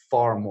capable of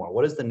far more.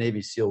 What is the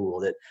Navy SEAL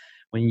rule? That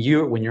when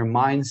your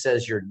mind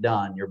says you're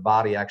done, your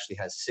body actually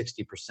has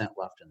 60%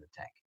 left in the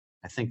tank.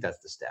 I think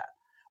that's the stat.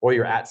 Or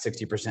you're at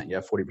 60%, you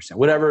have 40%,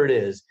 whatever it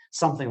is,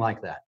 something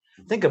like that.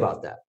 Think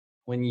about that.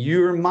 When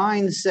your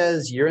mind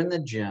says you're in the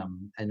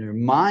gym and your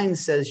mind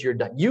says you're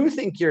done, you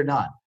think you're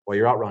done, or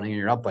you're out running and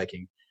you're out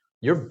biking,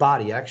 your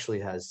body actually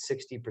has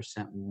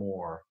 60%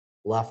 more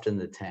left in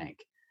the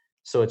tank.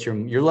 So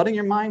you're letting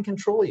your mind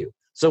control you.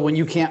 So when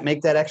you can't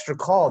make that extra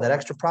call, that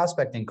extra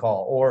prospecting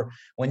call, or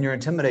when you're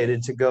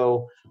intimidated to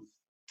go,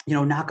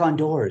 knock on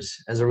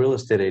doors as a real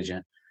estate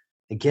agent,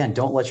 again,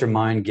 don't let your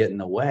mind get in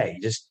the way.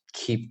 Just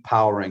keep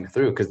powering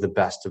through, because the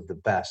best of the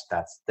best,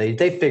 they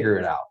figure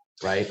it out,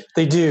 right?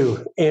 They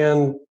do.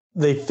 And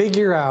they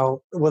figure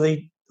out,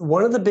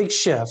 one of the big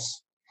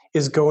shifts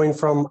is going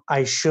from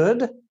I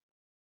should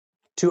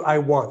to I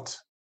want.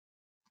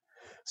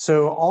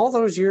 So all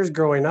those years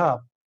growing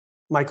up,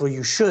 Michael,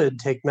 you should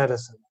take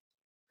medicine.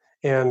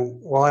 And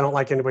well, I don't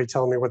like anybody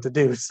telling me what to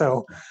do.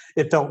 So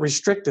it felt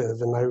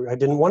restrictive, and I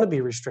didn't want to be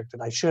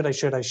restricted. I should.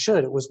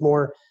 It was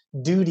more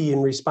duty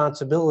and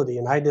responsibility,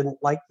 and I didn't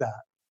like that.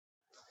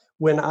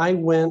 When I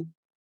went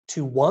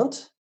to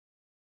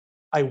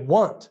I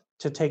want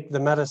to take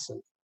the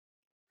medicine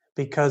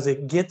because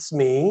it gets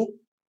me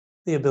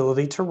the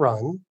ability to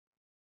run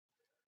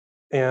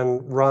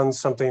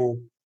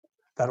something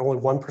that only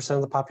 1%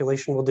 of the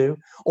population will do.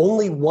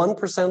 Only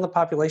 1% of the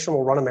population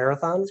will run a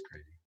marathon. That's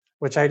crazy.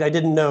 Which I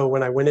didn't know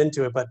when I went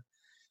into it, but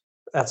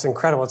that's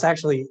incredible. It's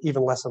actually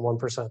even less than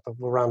 1%, but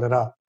we'll round it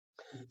up.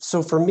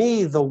 So for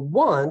me, the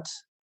want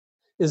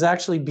is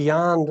actually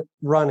beyond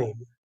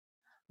running.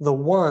 The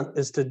want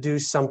is to do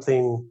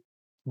something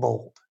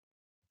bold,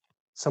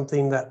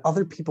 something that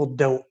other people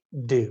don't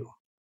do.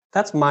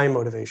 That's my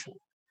motivation.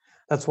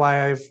 That's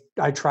why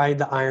I tried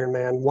the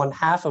Ironman.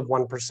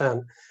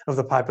 1/2% of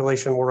the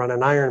population will run an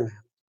Ironman.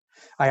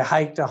 I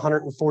hiked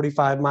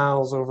 145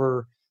 miles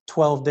over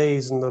 12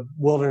 days in the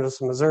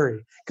wilderness of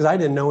Missouri because I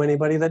didn't know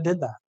anybody that did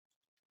that.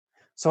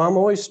 So I'm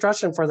always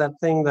stretching for that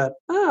thing that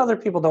other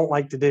people don't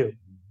like to do.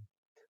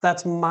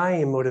 That's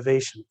my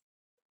motivation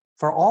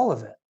for all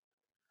of it.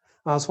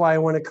 That's why I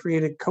want to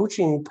create a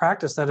coaching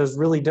practice that is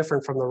really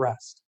different from the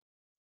rest.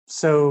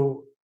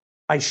 So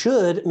I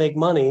should make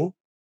money,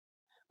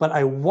 but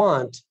I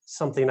want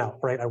something else,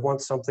 right? I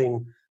want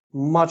something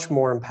much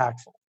more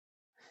impactful.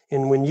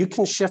 And when you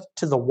can shift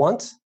to the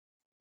want,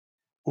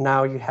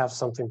 now you have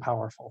something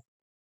powerful.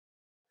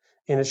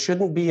 And it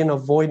shouldn't be an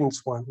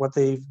avoidance one. What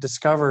they've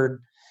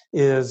discovered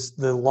is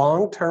the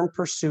long-term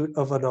pursuit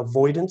of an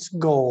avoidance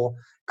goal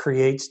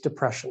creates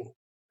depression.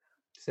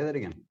 Say that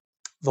again.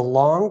 The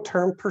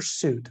long-term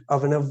pursuit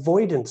of an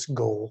avoidance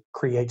goal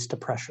creates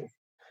depression.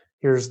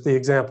 Here's the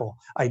example.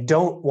 I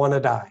don't want to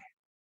die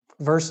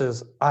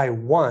versus I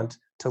want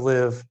to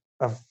live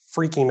a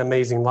freaking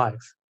amazing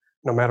life.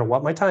 No matter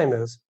what my time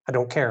is, I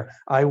don't care.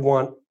 I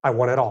want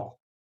it all.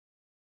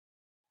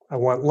 I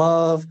want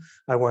love.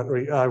 I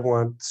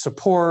want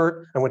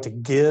support. I want to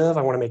give.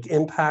 I want to make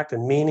impact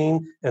and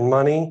meaning and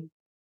money.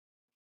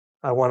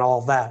 I want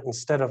all that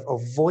instead of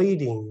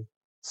avoiding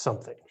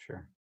something.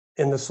 Sure.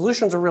 And the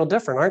solutions are real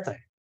different, aren't they?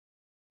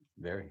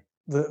 Very.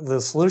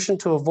 The solution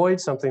to avoid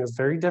something is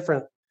very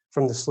different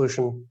from the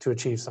solution to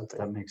achieve something.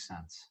 That makes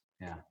sense.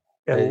 Yeah.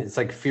 And it's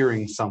like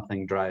fearing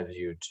something drives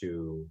you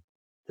to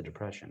the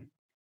depression.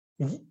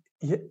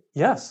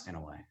 Yes. In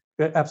a way.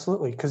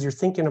 Absolutely. Because you're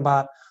thinking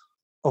about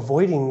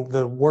avoiding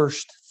the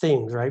worst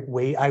things, right?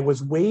 I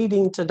was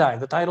waiting to die.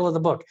 The title of the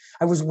book.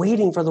 I was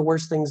waiting for the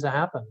worst things to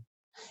happen.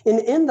 And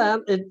in that,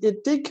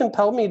 it did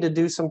compel me to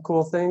do some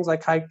cool things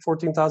like hike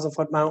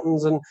 14,000-foot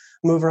mountains and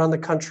move around the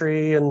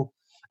country.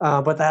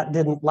 But that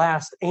didn't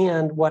last.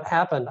 And what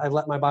happened? I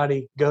let my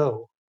body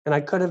go. And I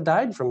could have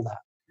died from that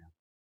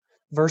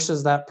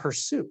versus that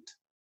pursuit.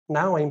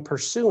 Now I'm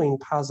pursuing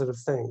positive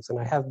things. And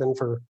I have been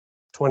for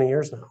 20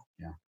 years now.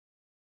 Yeah.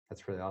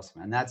 That's really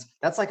awesome. And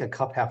that's like a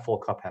cup half full,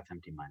 cup half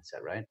empty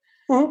mindset, right?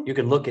 Mm-hmm. You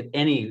can look at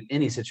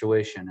any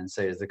situation and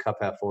say, is the cup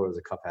half full or is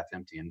the cup half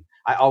empty? And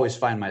I always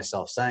find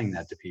myself saying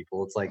that to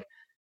people. It's like,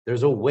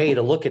 there's a way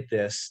to look at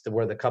this to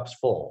where the cup's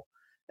full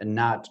and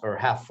not, or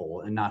half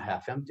full and not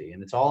half empty.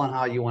 And it's all on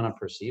how you want to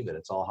perceive it.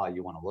 It's all how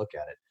you want to look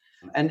at it.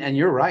 And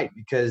you're right,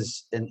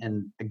 because,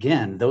 and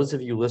again, those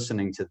of you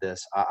listening to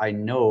this, I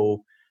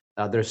know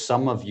there's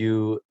some of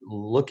you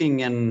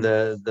looking in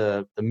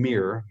the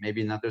mirror,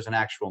 maybe not there's an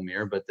actual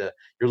mirror, but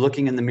you're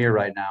looking in the mirror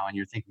right now and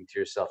you're thinking to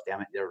yourself,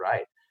 damn it, they're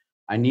right.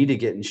 I need to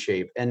get in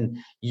shape. And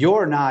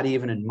you're not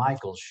even in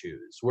Michael's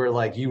shoes, where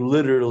like you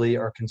literally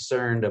are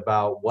concerned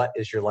about what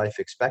is your life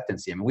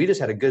expectancy. I mean, we just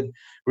had a good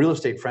real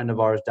estate friend of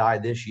ours die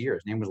this year.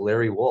 His name was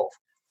Larry Wolf.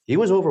 He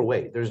was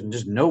overweight. There's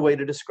just no way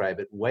to describe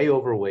it. Way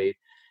overweight.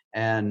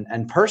 And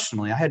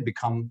personally, I had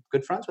become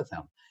good friends with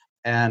him.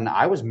 And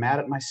I was mad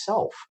at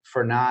myself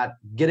for not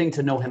getting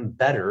to know him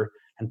better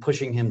and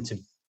pushing him to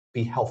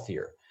be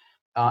healthier.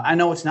 I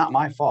know it's not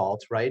my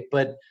fault, right?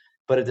 But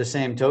at the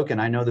same token,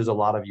 I know there's a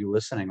lot of you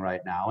listening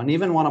right now. And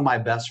even one of my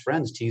best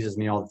friends teases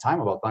me all the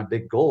time about my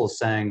big goals,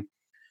 saying,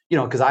 you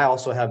know, because I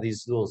also have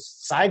these little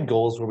side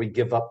goals where we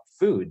give up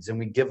foods and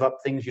we give up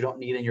things you don't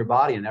need in your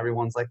body. And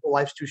everyone's like, well,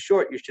 life's too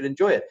short. You should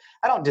enjoy it.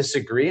 I don't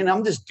disagree. And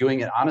I'm just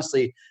doing it,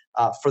 honestly,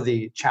 for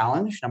the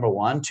challenge, number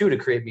one. Two, to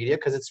create media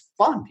because it's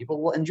fun.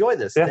 People will enjoy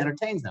this. It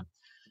entertains them.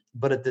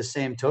 But at the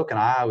same token,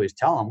 I always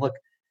tell them, look,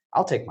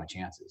 I'll take my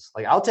chances.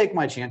 Like, I'll take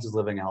my chances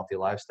living a healthy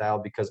lifestyle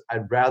because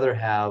I'd rather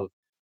have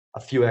a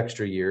few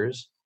extra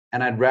years.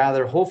 And I'd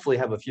rather hopefully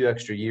have a few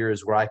extra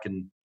years where I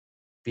can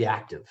be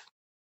active.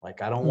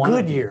 Like, I don't want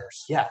good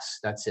years. Yes,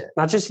 that's it.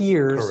 Not just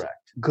years.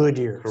 Correct. Good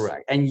years.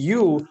 Correct. And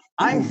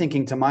I'm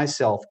thinking to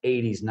myself,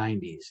 80s,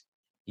 90s.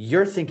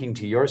 You're thinking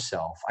to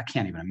yourself, I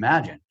can't even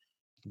imagine.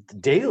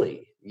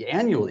 Daily,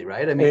 annually,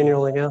 right? I mean,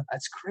 annually, yeah.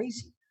 That's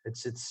crazy.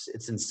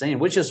 It's insane.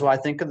 Which is why I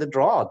think of the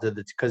draw,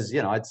 because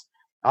you know, it's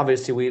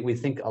obviously we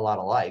think a lot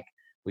alike.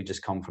 We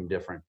just come from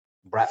different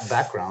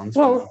backgrounds.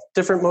 Well,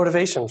 different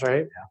motivations,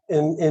 right? Yeah.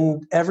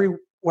 In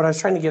what I was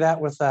trying to get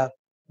at with that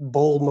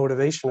bold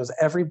motivation is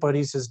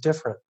everybody's is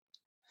different.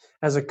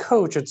 As a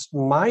coach, it's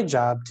my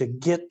job to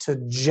get to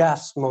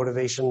Jeff's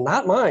motivation,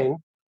 not mine,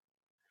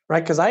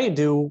 right? Because I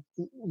do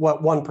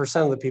what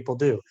 1% of the people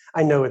do.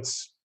 I know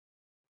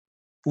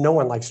no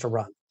one likes to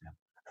run,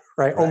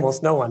 right?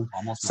 Almost no one.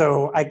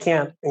 So I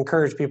can't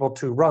encourage people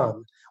to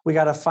run. We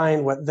got to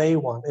find what they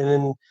want.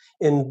 And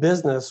in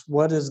business,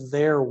 what is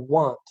their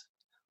want?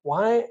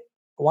 Why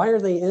are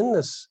they in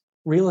this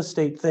real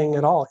estate thing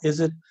at all? Is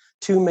it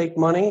to make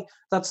money?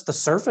 That's the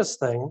surface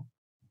thing,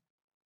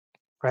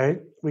 right?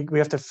 We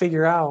have to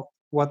figure out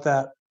what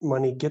that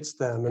money gets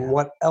them and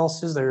what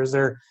else is there. Is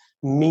there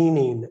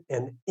meaning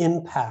and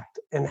impact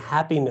and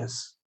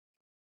happiness?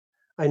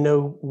 I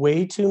know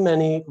way too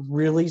many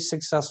really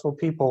successful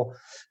people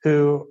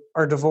who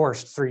are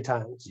divorced 3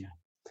 times,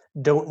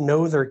 don't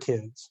know their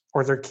kids,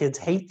 or their kids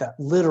hate them,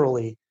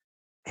 literally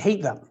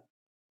hate them.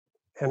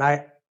 And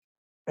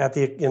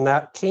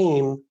that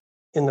came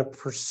in the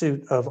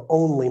pursuit of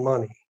only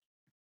money.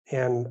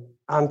 And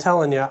I'm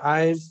telling you,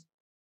 I've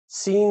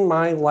seen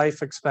my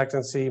life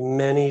expectancy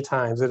many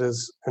times. It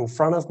is in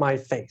front of my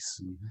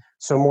face. Mm-hmm.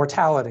 So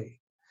mortality.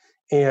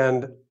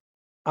 And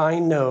I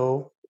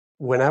know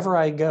whenever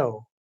I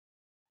go,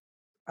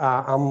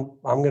 I'm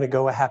going to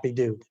go a happy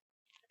dude,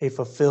 a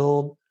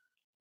fulfilled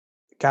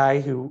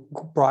guy who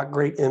brought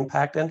great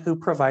impact and who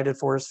provided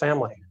for his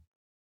family.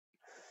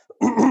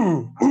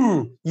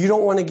 You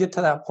don't want to get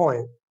to that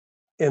point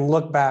and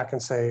look back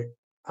and say,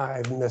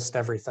 I've missed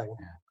everything.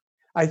 Yeah.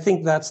 I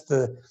think that's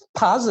the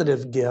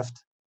positive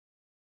gift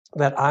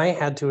that I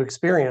had to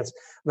experience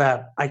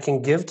that I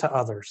can give to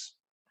others.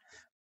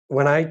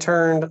 When I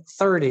turned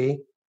 30,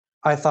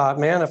 I thought,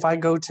 man, if I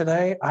go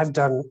today,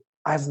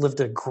 I've lived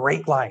a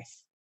great life,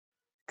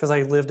 because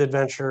I lived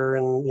adventure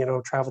and,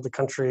 traveled the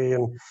country.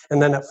 And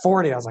then at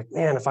 40, I was like,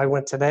 man, if I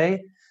went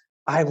today,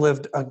 I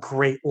lived a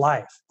great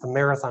life. The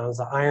marathons,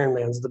 the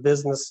Ironmans, the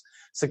business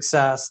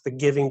success, the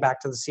giving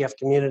back to the CF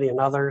community and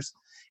others.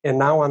 And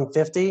now I'm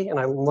 50 and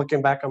I'm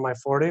looking back on my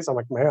 40s. I'm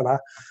like, man,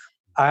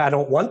 I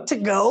don't want to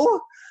go,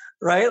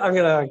 right? I'm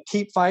going to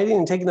keep fighting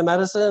and taking the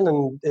medicine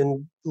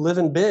and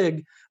living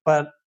big,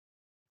 but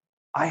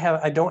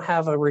I don't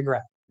have a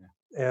regret.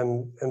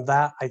 And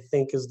that, I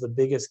think, is the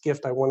biggest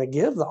gift I want to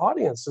give the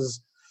audience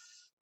is,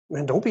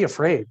 man, don't be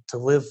afraid to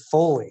live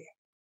fully,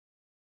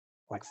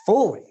 like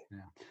fully. Yeah.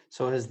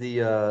 So has the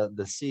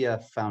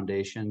CF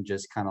Foundation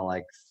just kind of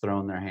like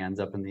thrown their hands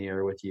up in the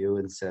air with you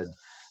and said,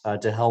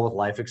 to hell with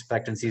life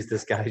expectancies,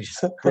 this guy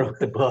just broke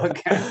the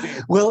book?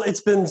 Well, it's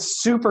been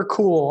super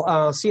cool.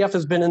 CF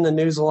has been in the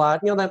news a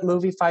lot. That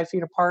movie 5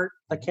 Feet Apart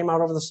that came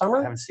out over the summer?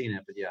 I haven't seen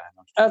it, but yeah. I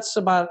know. That's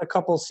about a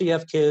couple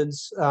CF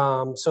kids.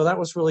 So that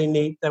was really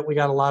neat that we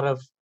got a lot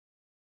of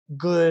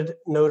good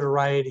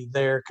notoriety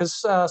there, because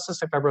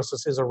cystic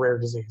fibrosis is a rare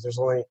disease. There's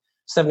only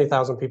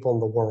 70,000 people in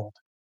the world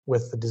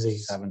with the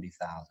disease.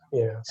 70,000.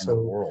 Yeah. In the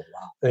world.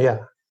 Wow. Yeah.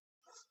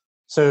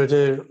 So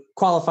to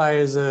qualify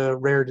as a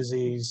rare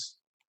disease,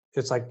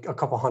 it's like a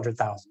couple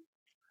 100,000.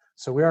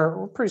 So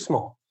we're pretty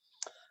small.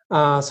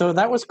 So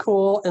that was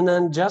cool. And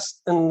then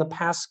just in the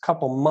past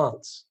couple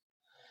months,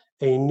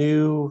 a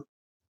new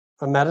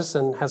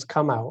medicine has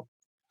come out.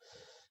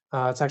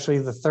 It's actually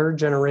the third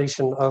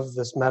generation of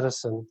this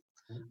medicine,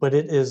 but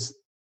it is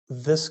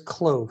this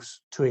close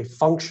to a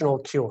functional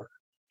cure.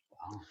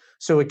 Wow.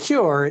 So a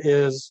cure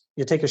is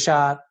you take a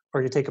shot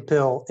or you take a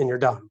pill and you're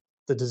done.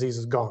 The disease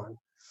is gone.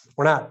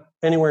 We're not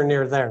anywhere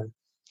near there.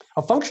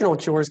 A functional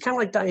cure is kind of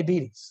like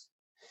diabetes.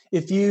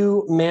 If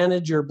you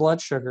manage your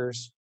blood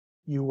sugars,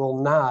 you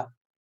will not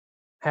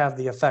have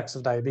the effects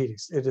of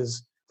diabetes.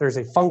 There's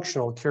a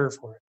functional cure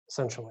for it,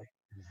 essentially.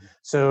 Mm-hmm.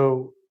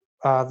 So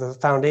the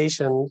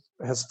foundation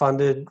has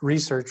funded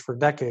research for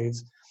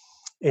decades,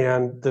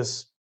 and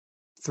this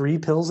 3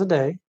 pills a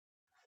day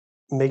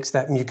makes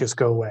that mucus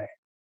go away.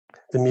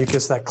 The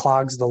mucus that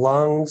clogs the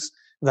lungs,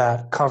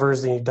 that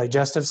covers the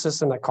digestive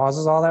system, that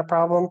causes all that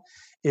problem,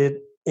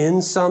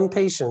 in some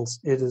patients,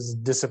 it is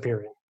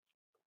disappearing.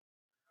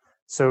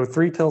 So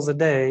 3 pills a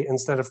day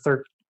instead of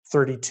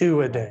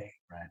 32 a day,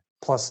 right,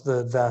 plus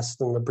the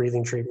vest and the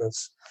breathing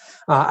treatments.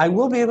 I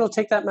will be able to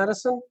take that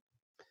medicine.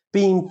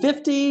 Being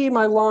 50,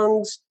 my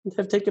lungs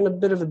have taken a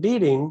bit of a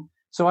beating,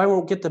 so I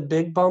won't get the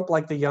big bump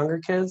like the younger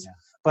kids,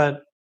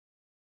 but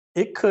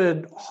it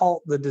could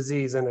halt the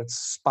disease in its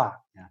spot.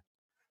 Yeah.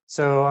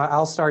 So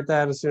I'll start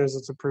that as soon as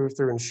it's approved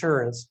through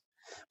insurance.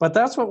 But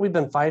that's what we've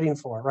been fighting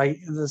for, right?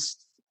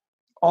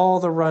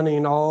 All the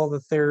running, all the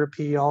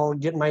therapy, all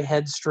getting my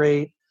head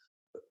straight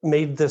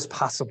made this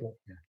possible.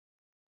 Yeah.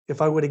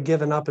 If I would have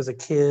given up as a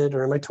kid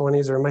or in my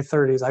 20s or in my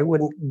 30s, I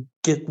wouldn't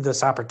get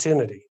this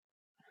opportunity,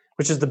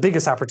 which is the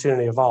biggest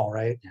opportunity of all,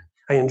 right? Yeah.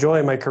 I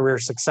enjoy my career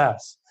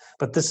success,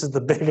 but this is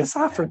the biggest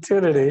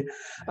opportunity.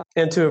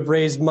 And to have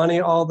raised money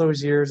all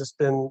those years,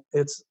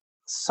 it's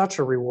such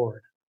a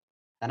reward.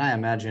 And I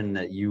imagine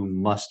that you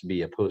must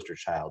be a poster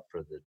child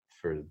for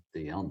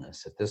the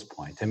illness at this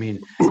point. I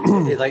mean,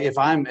 like if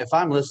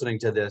I'm listening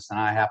to this and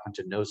I happen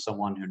to know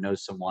someone who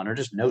knows someone or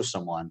just know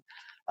someone,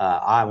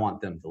 I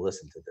want them to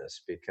listen to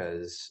this,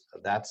 because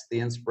that's the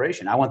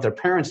inspiration. I want their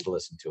parents to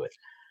listen to it.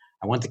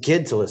 I want the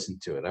kid to listen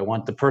to it. I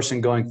want the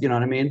person going, you know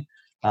what I mean?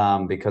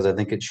 Because I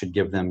think it should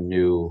give them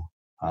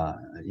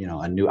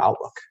a new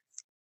outlook.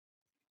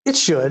 It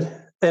should.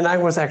 And I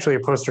was actually a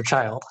poster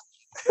child.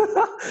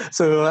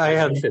 So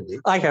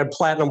I had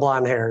platinum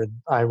blonde hair.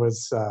 I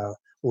was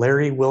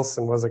Larry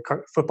Wilson was a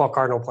football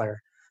Cardinal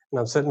player, and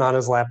I'm sitting on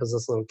his lap as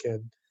this little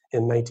kid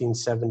in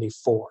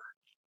 1974,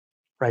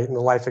 right? And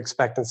the life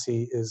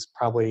expectancy is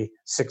probably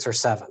 6 or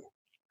 7.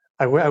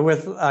 I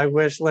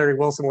wish Larry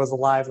Wilson was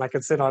alive and I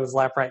could sit on his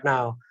lap right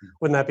now.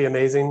 Wouldn't that be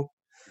amazing?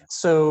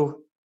 So,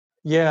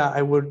 yeah,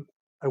 I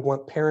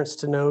want parents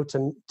to know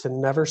to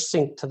never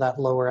sink to that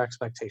lower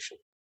expectation.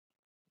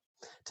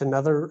 To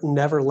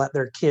never let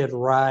their kid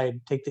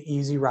take the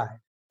easy ride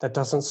that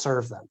doesn't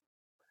serve them.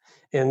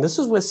 And this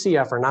is with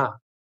CF or not,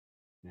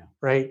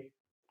 right?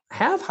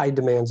 Have high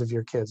demands of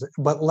your kids,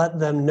 but let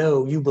them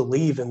know you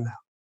believe in them,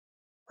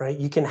 right?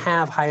 You can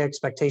have high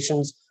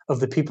expectations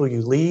of the people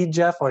you lead,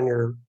 Jeff, on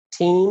your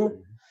team,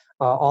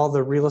 all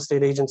the real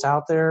estate agents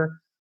out there,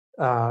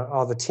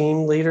 all the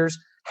team leaders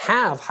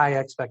have high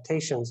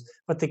expectations.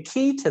 But the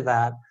key to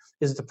that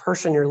is the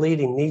person you're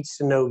leading needs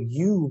to know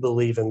you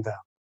believe in them.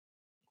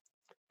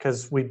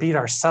 because we beat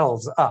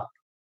ourselves up.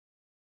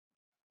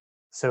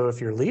 So if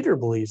your leader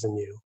believes in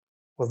you,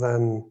 well,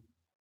 then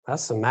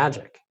that's some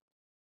magic.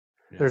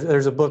 Yeah.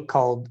 There's a book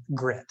called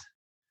Grit,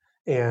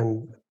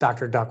 and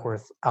Dr.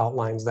 Duckworth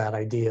outlines that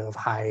idea of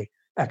high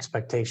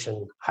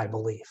expectation, high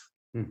belief.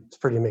 It's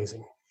pretty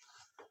amazing.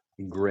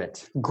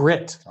 Grit.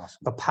 Awesome.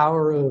 The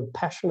power of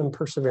passion and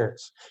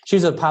perseverance.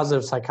 She's a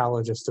positive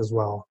psychologist as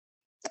well.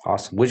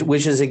 Awesome.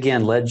 Which has,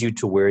 again, led you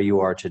to where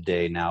you are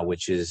today now,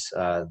 which is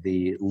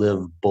the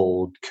Live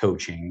Bold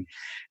coaching.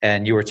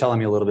 And you were telling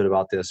me a little bit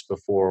about this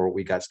before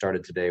we got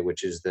started today,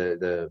 which is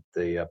the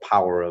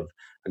power of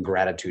a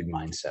gratitude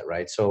mindset,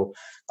 right? So,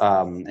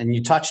 and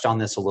you touched on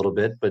this a little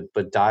bit,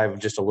 but dive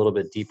just a little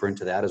bit deeper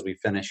into that as we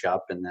finish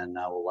up, and then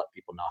we'll let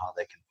people know how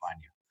they can find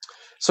you.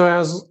 So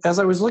as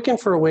I was looking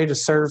for a way to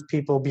serve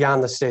people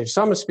beyond the stage,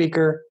 so I'm a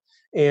speaker,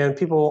 and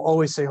people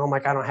always say, "Oh,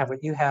 Mike, I don't have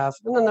what you have,"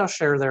 and then they'll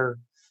share their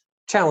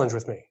challenge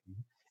with me.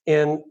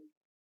 And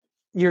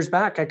years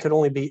back, I could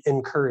only be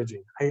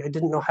encouraging. I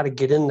didn't know how to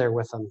get in there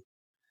with them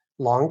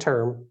long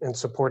term and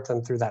support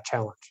them through that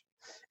challenge.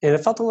 And it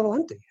felt a little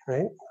empty,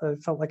 right? I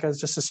felt like I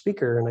was just a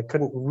speaker and I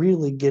couldn't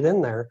really get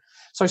in there.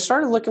 So I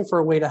started looking for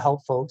a way to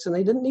help folks, and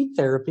they didn't need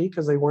therapy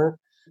because they weren't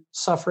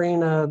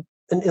suffering an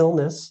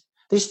illness.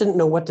 They just didn't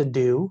know what to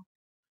do,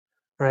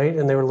 right?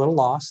 And they were a little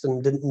lost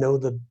and didn't know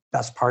the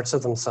best parts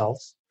of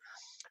themselves.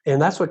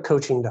 And that's what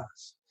coaching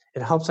does.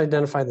 It helps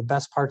identify the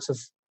best parts of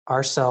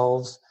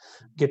ourselves,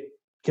 get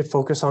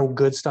focused on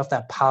good stuff,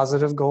 that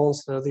positive goal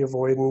instead of the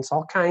avoidance,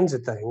 all kinds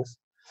of things.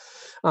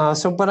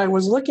 But I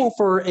was looking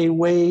for a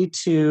way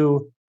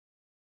to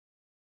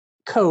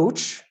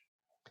coach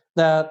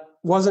that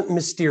wasn't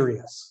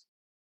mysterious,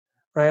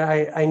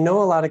 right? I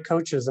know a lot of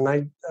coaches,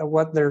 and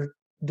what they're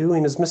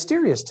doing is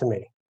mysterious to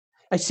me.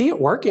 I see it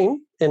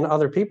working in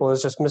other people.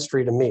 It's just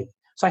mystery to me.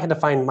 So I had to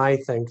find my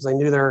thing because I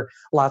knew there are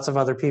lots of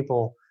other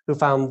people who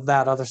found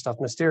that other stuff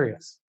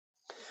mysterious.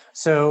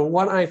 So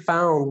what I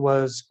found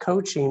was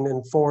coaching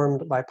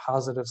informed by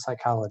positive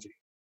psychology.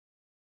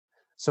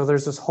 So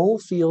there's this whole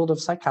field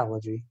of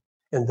psychology,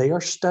 and they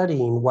are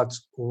studying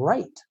what's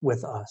right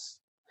with us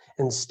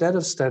instead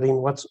of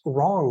studying what's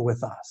wrong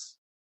with us.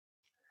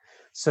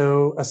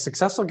 So a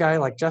successful guy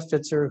like Jeff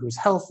Fitzer, who's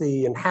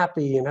healthy and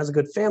happy and has a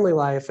good family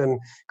life and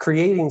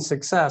creating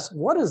success,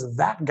 what is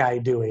that guy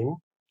doing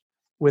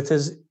with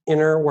his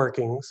inner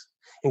workings?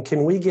 And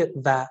can we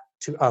get that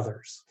to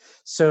others?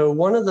 So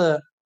one of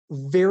the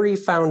very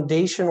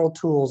foundational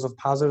tools of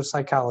positive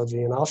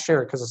psychology, and I'll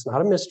share it because it's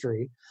not a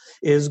mystery,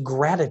 is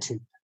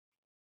gratitude.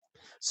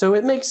 So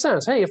it makes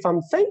sense. Hey, if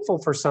I'm thankful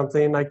for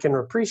something, I can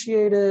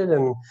appreciate it,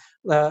 and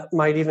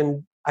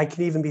I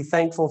can even be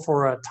thankful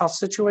for a tough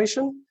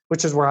situation,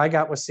 which is where I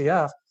got with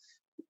CF.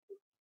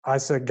 I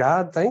said,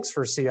 God, thanks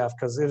for CF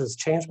because it has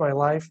changed my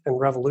life in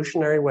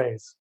revolutionary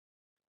ways.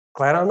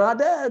 Glad I'm not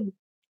dead,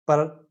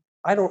 but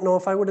I don't know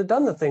if I would have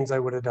done the things I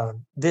would have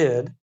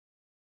did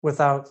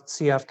without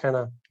CF kind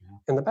of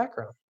in the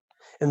background.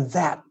 And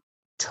that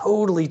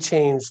totally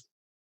changed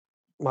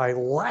my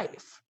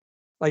life.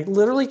 Like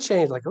literally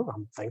changed, like, oh,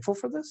 I'm thankful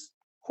for this?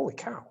 Holy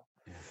cow.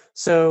 Yeah.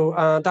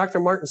 So Dr.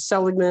 Martin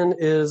Seligman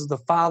is the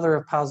father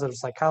of positive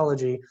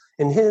psychology.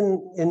 And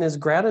in his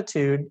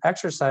gratitude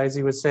exercise,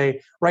 he would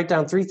say, write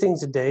down 3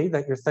 things a day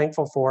that you're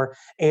thankful for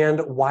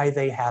and why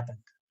they happened.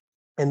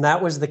 And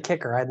that was the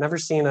kicker. I'd never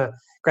seen a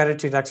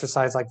gratitude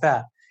exercise like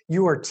that.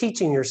 You are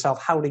teaching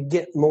yourself how to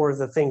get more of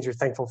the things you're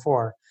thankful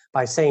for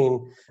by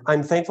saying,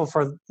 I'm thankful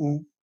for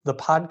the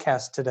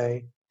podcast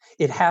today.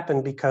 It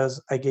happened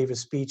because I gave a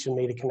speech and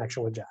made a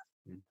connection with Jeff.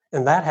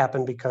 And that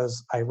happened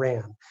because I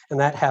ran. And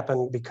that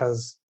happened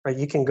because, right,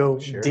 you can go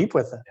deep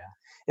with it.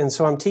 Yeah. And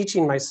so I'm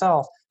teaching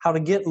myself how to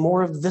get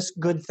more of this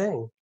good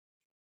thing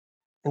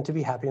and to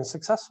be happy and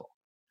successful.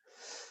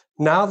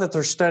 Now that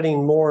they're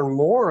studying more and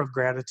more of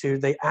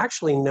gratitude, they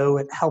actually know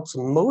it helps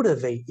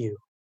motivate you.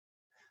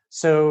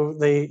 So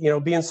they,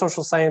 being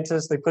social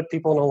scientists, they put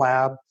people in a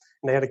lab,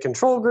 and they had a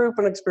control group,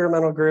 an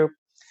experimental group,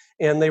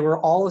 and they were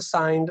all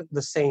assigned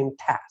the same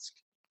task.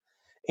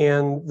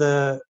 And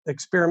the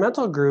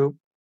experimental group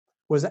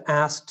was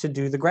asked to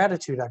do the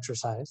gratitude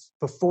exercise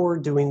before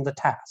doing the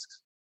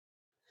tasks.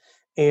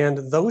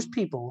 And those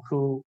people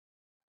who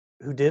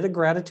did a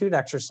gratitude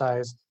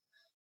exercise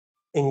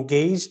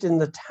engaged in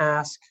the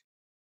task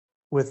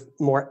with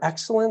more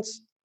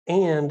excellence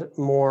and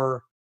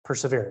more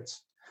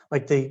perseverance.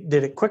 Like they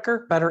did it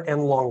quicker, better,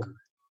 and longer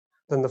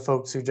than the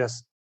folks who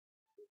just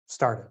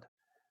started.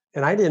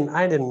 And I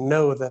didn't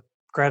know that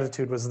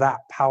gratitude was that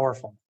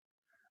powerful.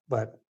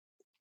 But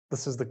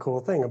this is the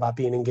cool thing about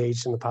being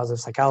engaged in the positive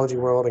psychology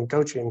world and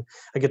coaching.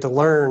 I get to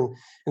learn,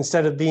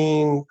 instead of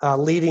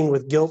leading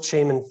with guilt,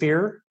 shame, and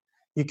fear,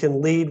 you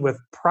can lead with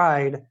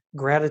pride,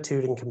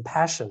 gratitude, and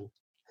compassion,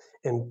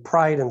 and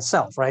pride in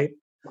self, right?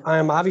 I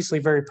am obviously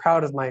very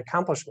proud of my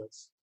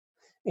accomplishments.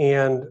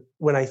 And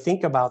when I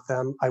think about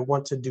them, I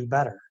want to do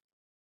better,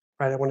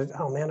 right?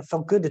 Oh man, it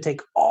felt good to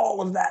take all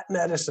of that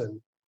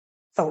medicine.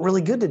 It felt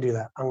really good to do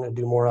that. I'm going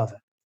to do more of it.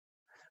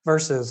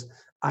 Versus,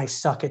 I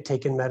suck at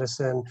taking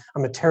medicine.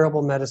 I'm a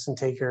terrible medicine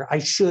taker. I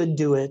should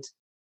do it.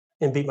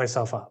 and beat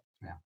myself up.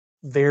 Yeah.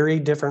 Very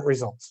different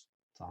results.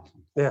 That's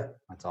awesome. Yeah.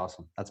 That's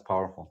awesome. That's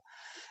powerful.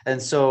 And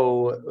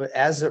so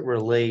as it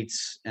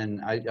relates,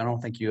 and I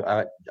don't think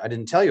I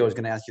didn't tell you I was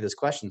going to ask you this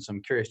question, so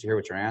I'm curious to hear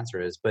what your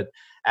answer is, but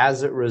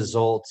as it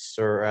results,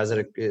 or as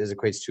it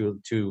equates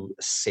to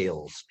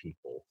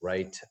salespeople,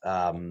 right?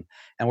 And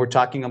we're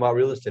talking about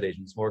real estate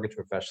agents, mortgage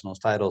professionals,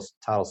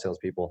 title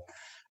salespeople.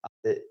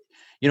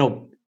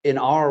 In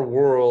our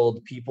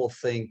world, people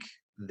think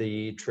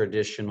the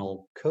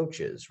traditional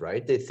coaches,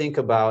 right? They think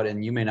about,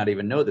 and you may not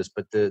even know this,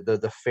 but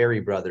the Ferry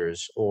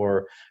brothers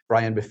or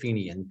Brian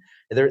Buffini, and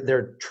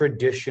they're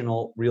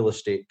traditional real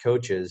estate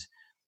coaches.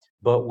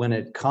 But when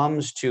it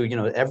comes to,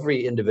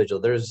 every individual,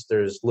 there's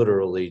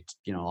literally,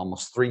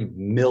 almost 3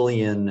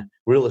 million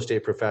real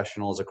estate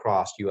professionals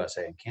across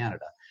USA and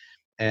Canada.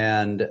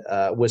 And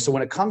so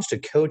when it comes to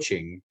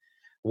coaching,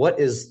 what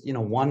is,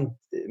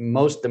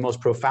 the most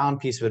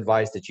profound piece of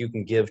advice that you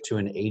can give to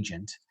an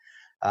agent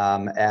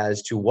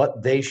as to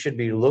what they should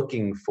be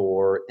looking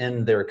for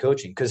in their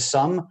coaching? Because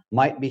some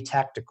might be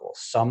tactical,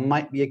 some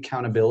might be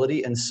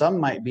accountability, and some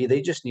might be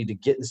they just need to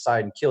get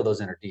inside and kill those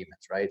inner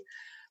demons, right?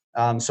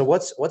 So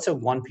what's a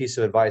one piece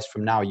of advice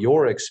from now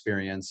your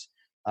experience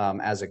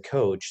as a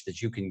coach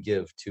that you can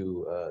give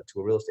to a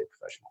real estate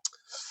professional?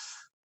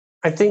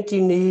 I think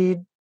you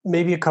need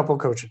maybe a couple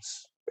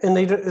coaches, and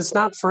it's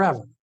not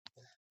forever.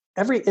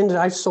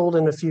 I've sold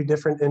in a few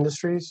different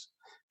industries,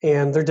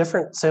 and they're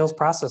different sales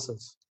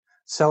processes.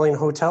 Selling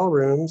hotel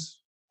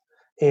rooms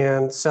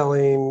and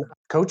selling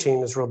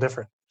coaching is real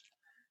different,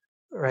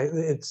 right?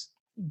 It's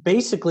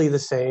basically the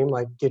same,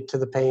 like get to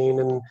the pain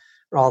and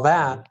all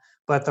that,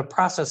 but the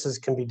processes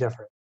can be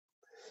different.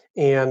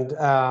 And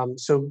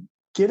so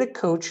get a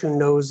coach who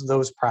knows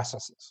those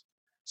processes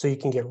so you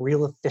can get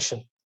real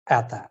efficient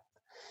at that.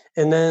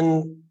 And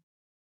then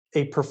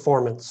a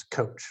performance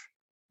coach.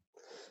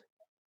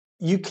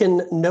 You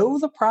can know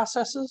the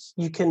processes,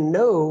 you can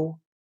know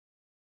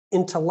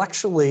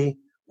intellectually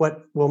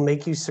what will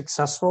make you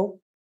successful,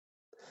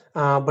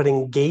 but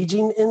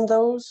engaging in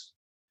those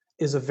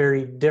is a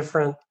very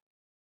different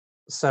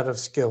set of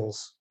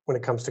skills when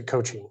it comes to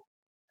coaching.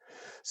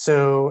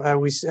 So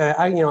as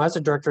a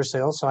director of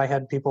sales, so I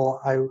had people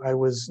I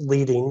was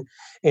leading,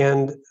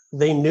 and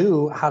they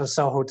knew how to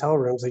sell hotel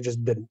rooms. They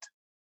just didn't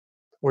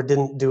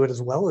do it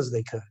as well as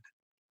they could.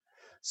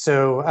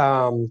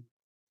 So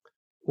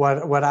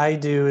what I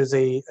do as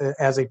a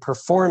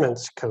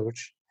performance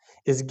coach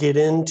is get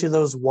into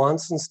those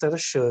wants instead of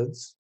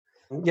shoulds.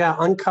 Yeah,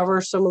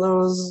 uncover some of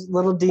those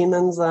little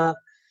demons that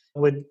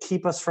would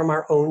keep us from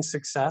our own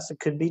success. It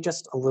could be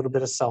just a little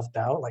bit of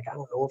self-doubt, like I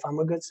don't know if I'm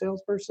a good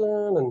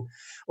salesperson,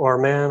 or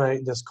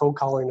man, this cold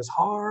calling is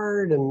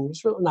hard, and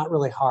it's really not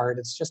really hard.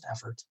 It's just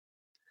effort.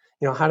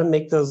 How to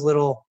make those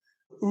little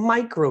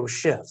micro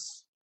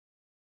shifts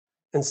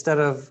instead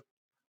of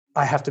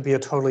I have to be a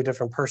totally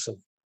different person.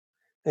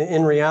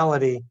 In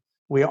reality,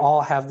 we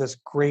all have this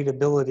great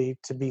ability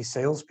to be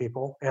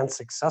salespeople and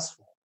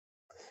successful.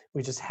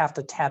 We just have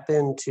to tap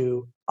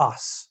into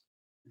us.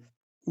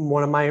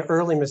 One of my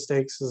early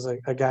mistakes as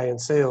a guy in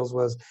sales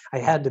was I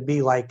had to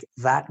be like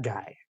that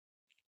guy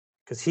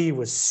because he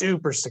was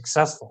super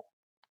successful.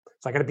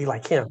 So I got to be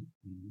like him.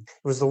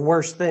 It was the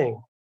worst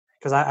thing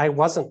because I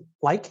wasn't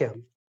like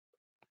him.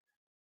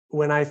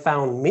 When I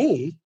found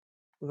me,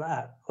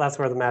 that's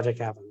where the magic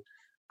happened.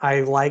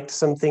 I liked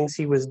some things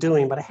he was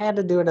doing, but I had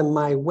to do it in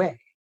my way.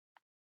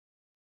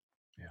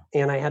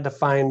 And I had to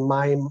find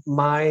my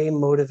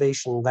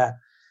motivation, that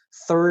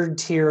third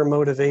tier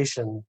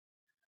motivation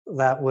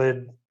that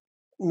would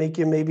make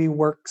you maybe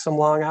work some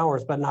long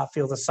hours, but not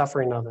feel the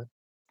suffering of it.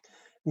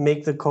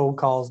 Make the cold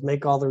calls,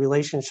 make all the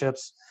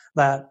relationships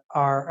that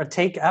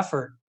take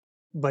effort,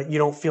 but you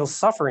don't feel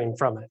suffering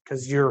from it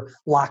because you're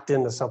locked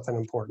into something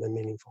important and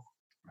meaningful.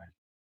 Right.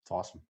 It's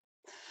awesome.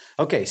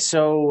 Okay,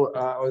 so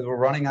we're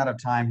running out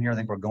of time here. I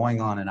think we're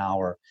going on an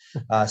hour.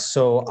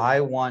 So I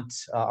want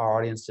our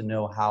audience to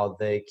know how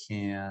they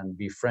can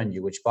befriend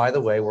you, which, by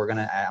the way, I'm going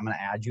to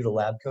add you to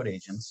Lab Coat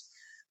Agents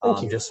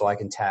just so I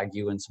can tag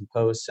you in some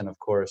posts. And of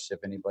course, if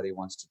anybody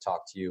wants to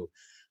talk to you.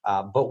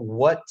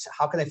 But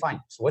how can they find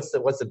you? So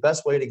what's the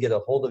best way to get a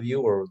hold of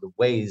you, or the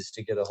ways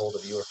to get a hold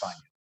of you or find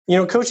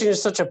you? Coaching is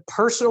such a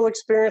personal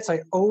experience.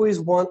 I always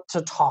want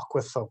to talk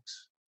with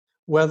folks,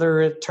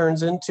 whether it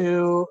turns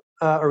into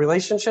a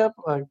relationship,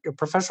 a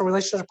professional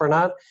relationship or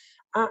not.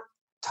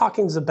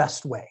 Talking's the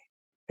best way.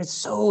 It's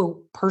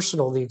so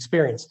personal, the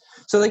experience.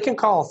 So they can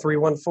call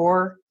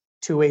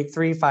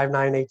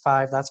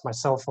 314-283-5985. That's my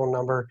cell phone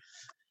number.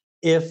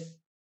 If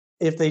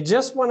they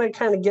just want to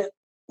kind of get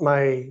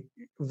my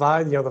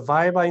vibe, the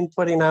vibe I'm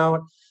putting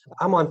out,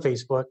 I'm on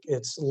Facebook.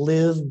 It's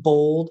Live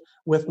Bold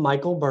with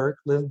Michael Burke,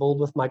 Live Bold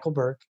with Michael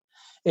Burke.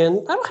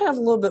 And that'll have a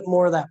little bit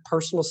more of that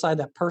personal side,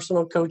 that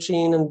personal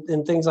coaching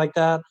and things like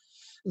that.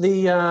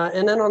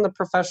 And then on the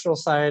professional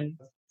side,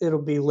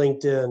 it'll be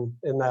LinkedIn,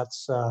 and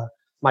that's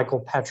Michael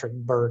Patrick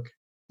Burke,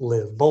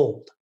 Live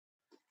Bold.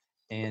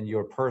 And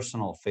your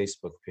personal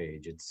Facebook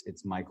page,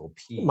 it's Michael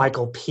P.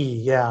 Michael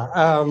P. Yeah.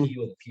 P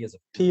with a P as a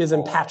P as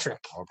in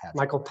Patrick. Patrick.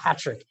 Michael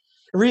Patrick.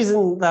 The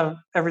reason that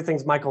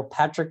everything's Michael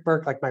Patrick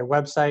Burke, like my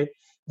website,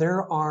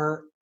 there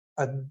are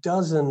a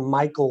dozen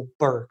Michael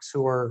Burks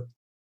who are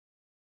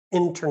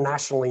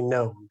internationally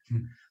known.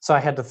 So I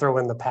had to throw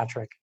in the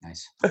Patrick.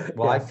 Nice.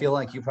 Well, I feel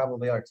like you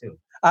probably are too.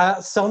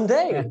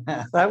 Someday.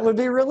 That would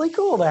be really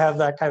cool to have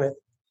that kind of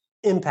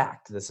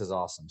impact. This is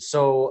awesome.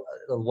 So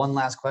one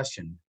last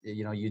question.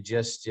 You know, you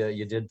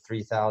did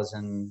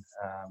 3,000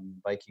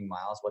 biking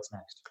miles. What's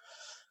next?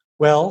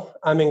 Well,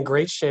 I'm in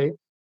great shape.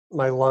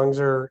 My lungs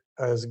are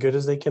as good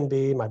as they can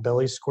be. My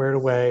belly's squared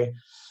away.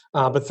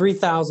 But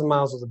 3,000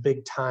 miles was a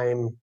big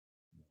time.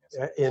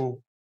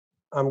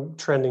 I'm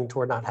trending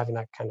toward not having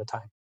that kind of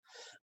time.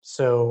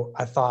 So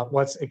I thought,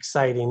 what's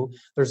exciting?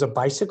 There's a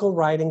bicycle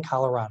ride in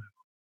Colorado.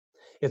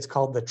 It's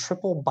called the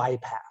Triple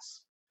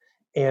Bypass.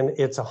 And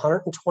it's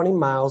 120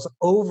 miles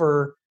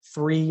over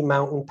 3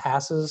 mountain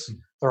passes.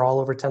 They're all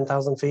over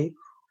 10,000 feet.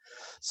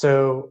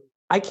 So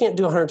I can't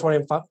do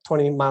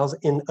 120 miles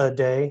in a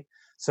day.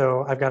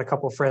 So I've got a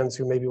couple of friends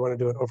who maybe want to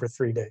do it over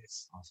 3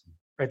 days. Awesome.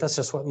 Right? That's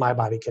just what my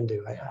body can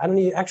do. I don't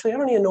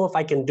even know if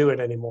I can do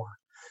it anymore,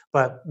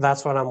 but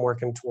that's what I'm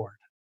working toward.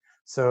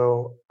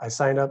 So I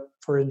signed up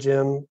for a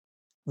gym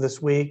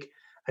this week.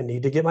 I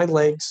need to get my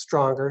legs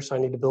stronger, so I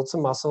need to build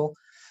some muscle.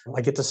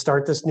 I get to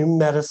start this new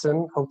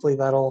medicine. Hopefully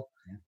that'll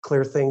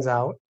clear things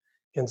out.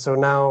 And so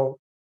now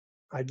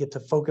I get to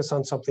focus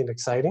on something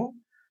exciting,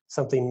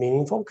 something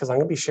meaningful, because I'm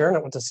going to be sharing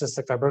it with the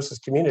cystic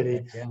fibrosis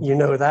community. You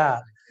know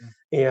that.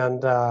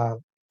 And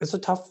it's a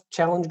tough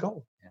challenge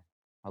goal.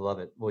 I love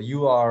it. Well,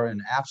 you are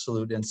an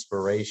absolute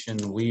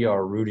inspiration. We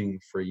are rooting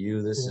for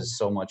you. This is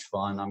so much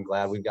fun. I'm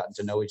glad we've gotten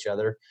to know each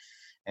other.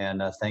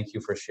 And thank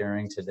you for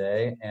sharing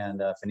today. And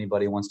if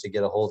anybody wants to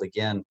get a hold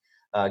again,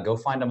 go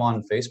find him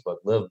on Facebook.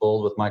 Live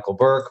Bold with Michael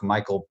Burke,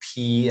 Michael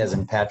P. as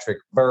in Patrick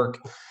Burke.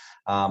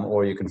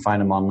 Or you can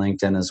find him on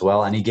LinkedIn as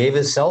well. And he gave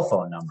his cell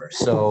phone number.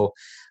 So,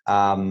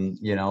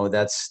 you know,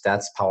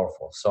 that's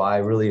powerful. So I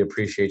really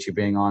appreciate you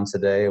being on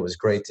today. It was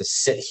great to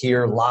sit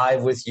here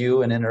live with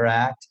you and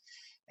interact.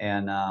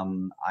 And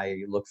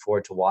I look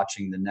forward to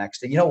watching the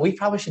next. You know, we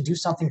probably should do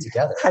something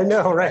together. I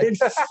know, right?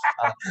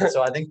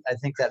 So I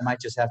think that might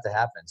just have to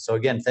happen. So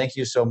again, thank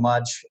you so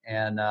much,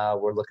 and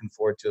we're looking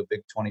forward to a big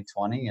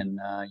 2020, and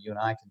you and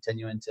I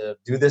continuing to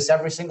do this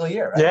every single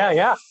year. Right?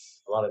 Yeah.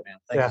 I love it, man.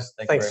 Thanks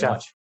you very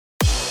much.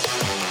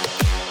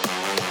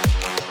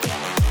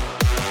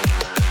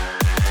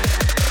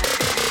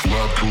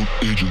 Lab Coat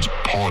Agents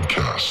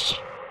Podcast.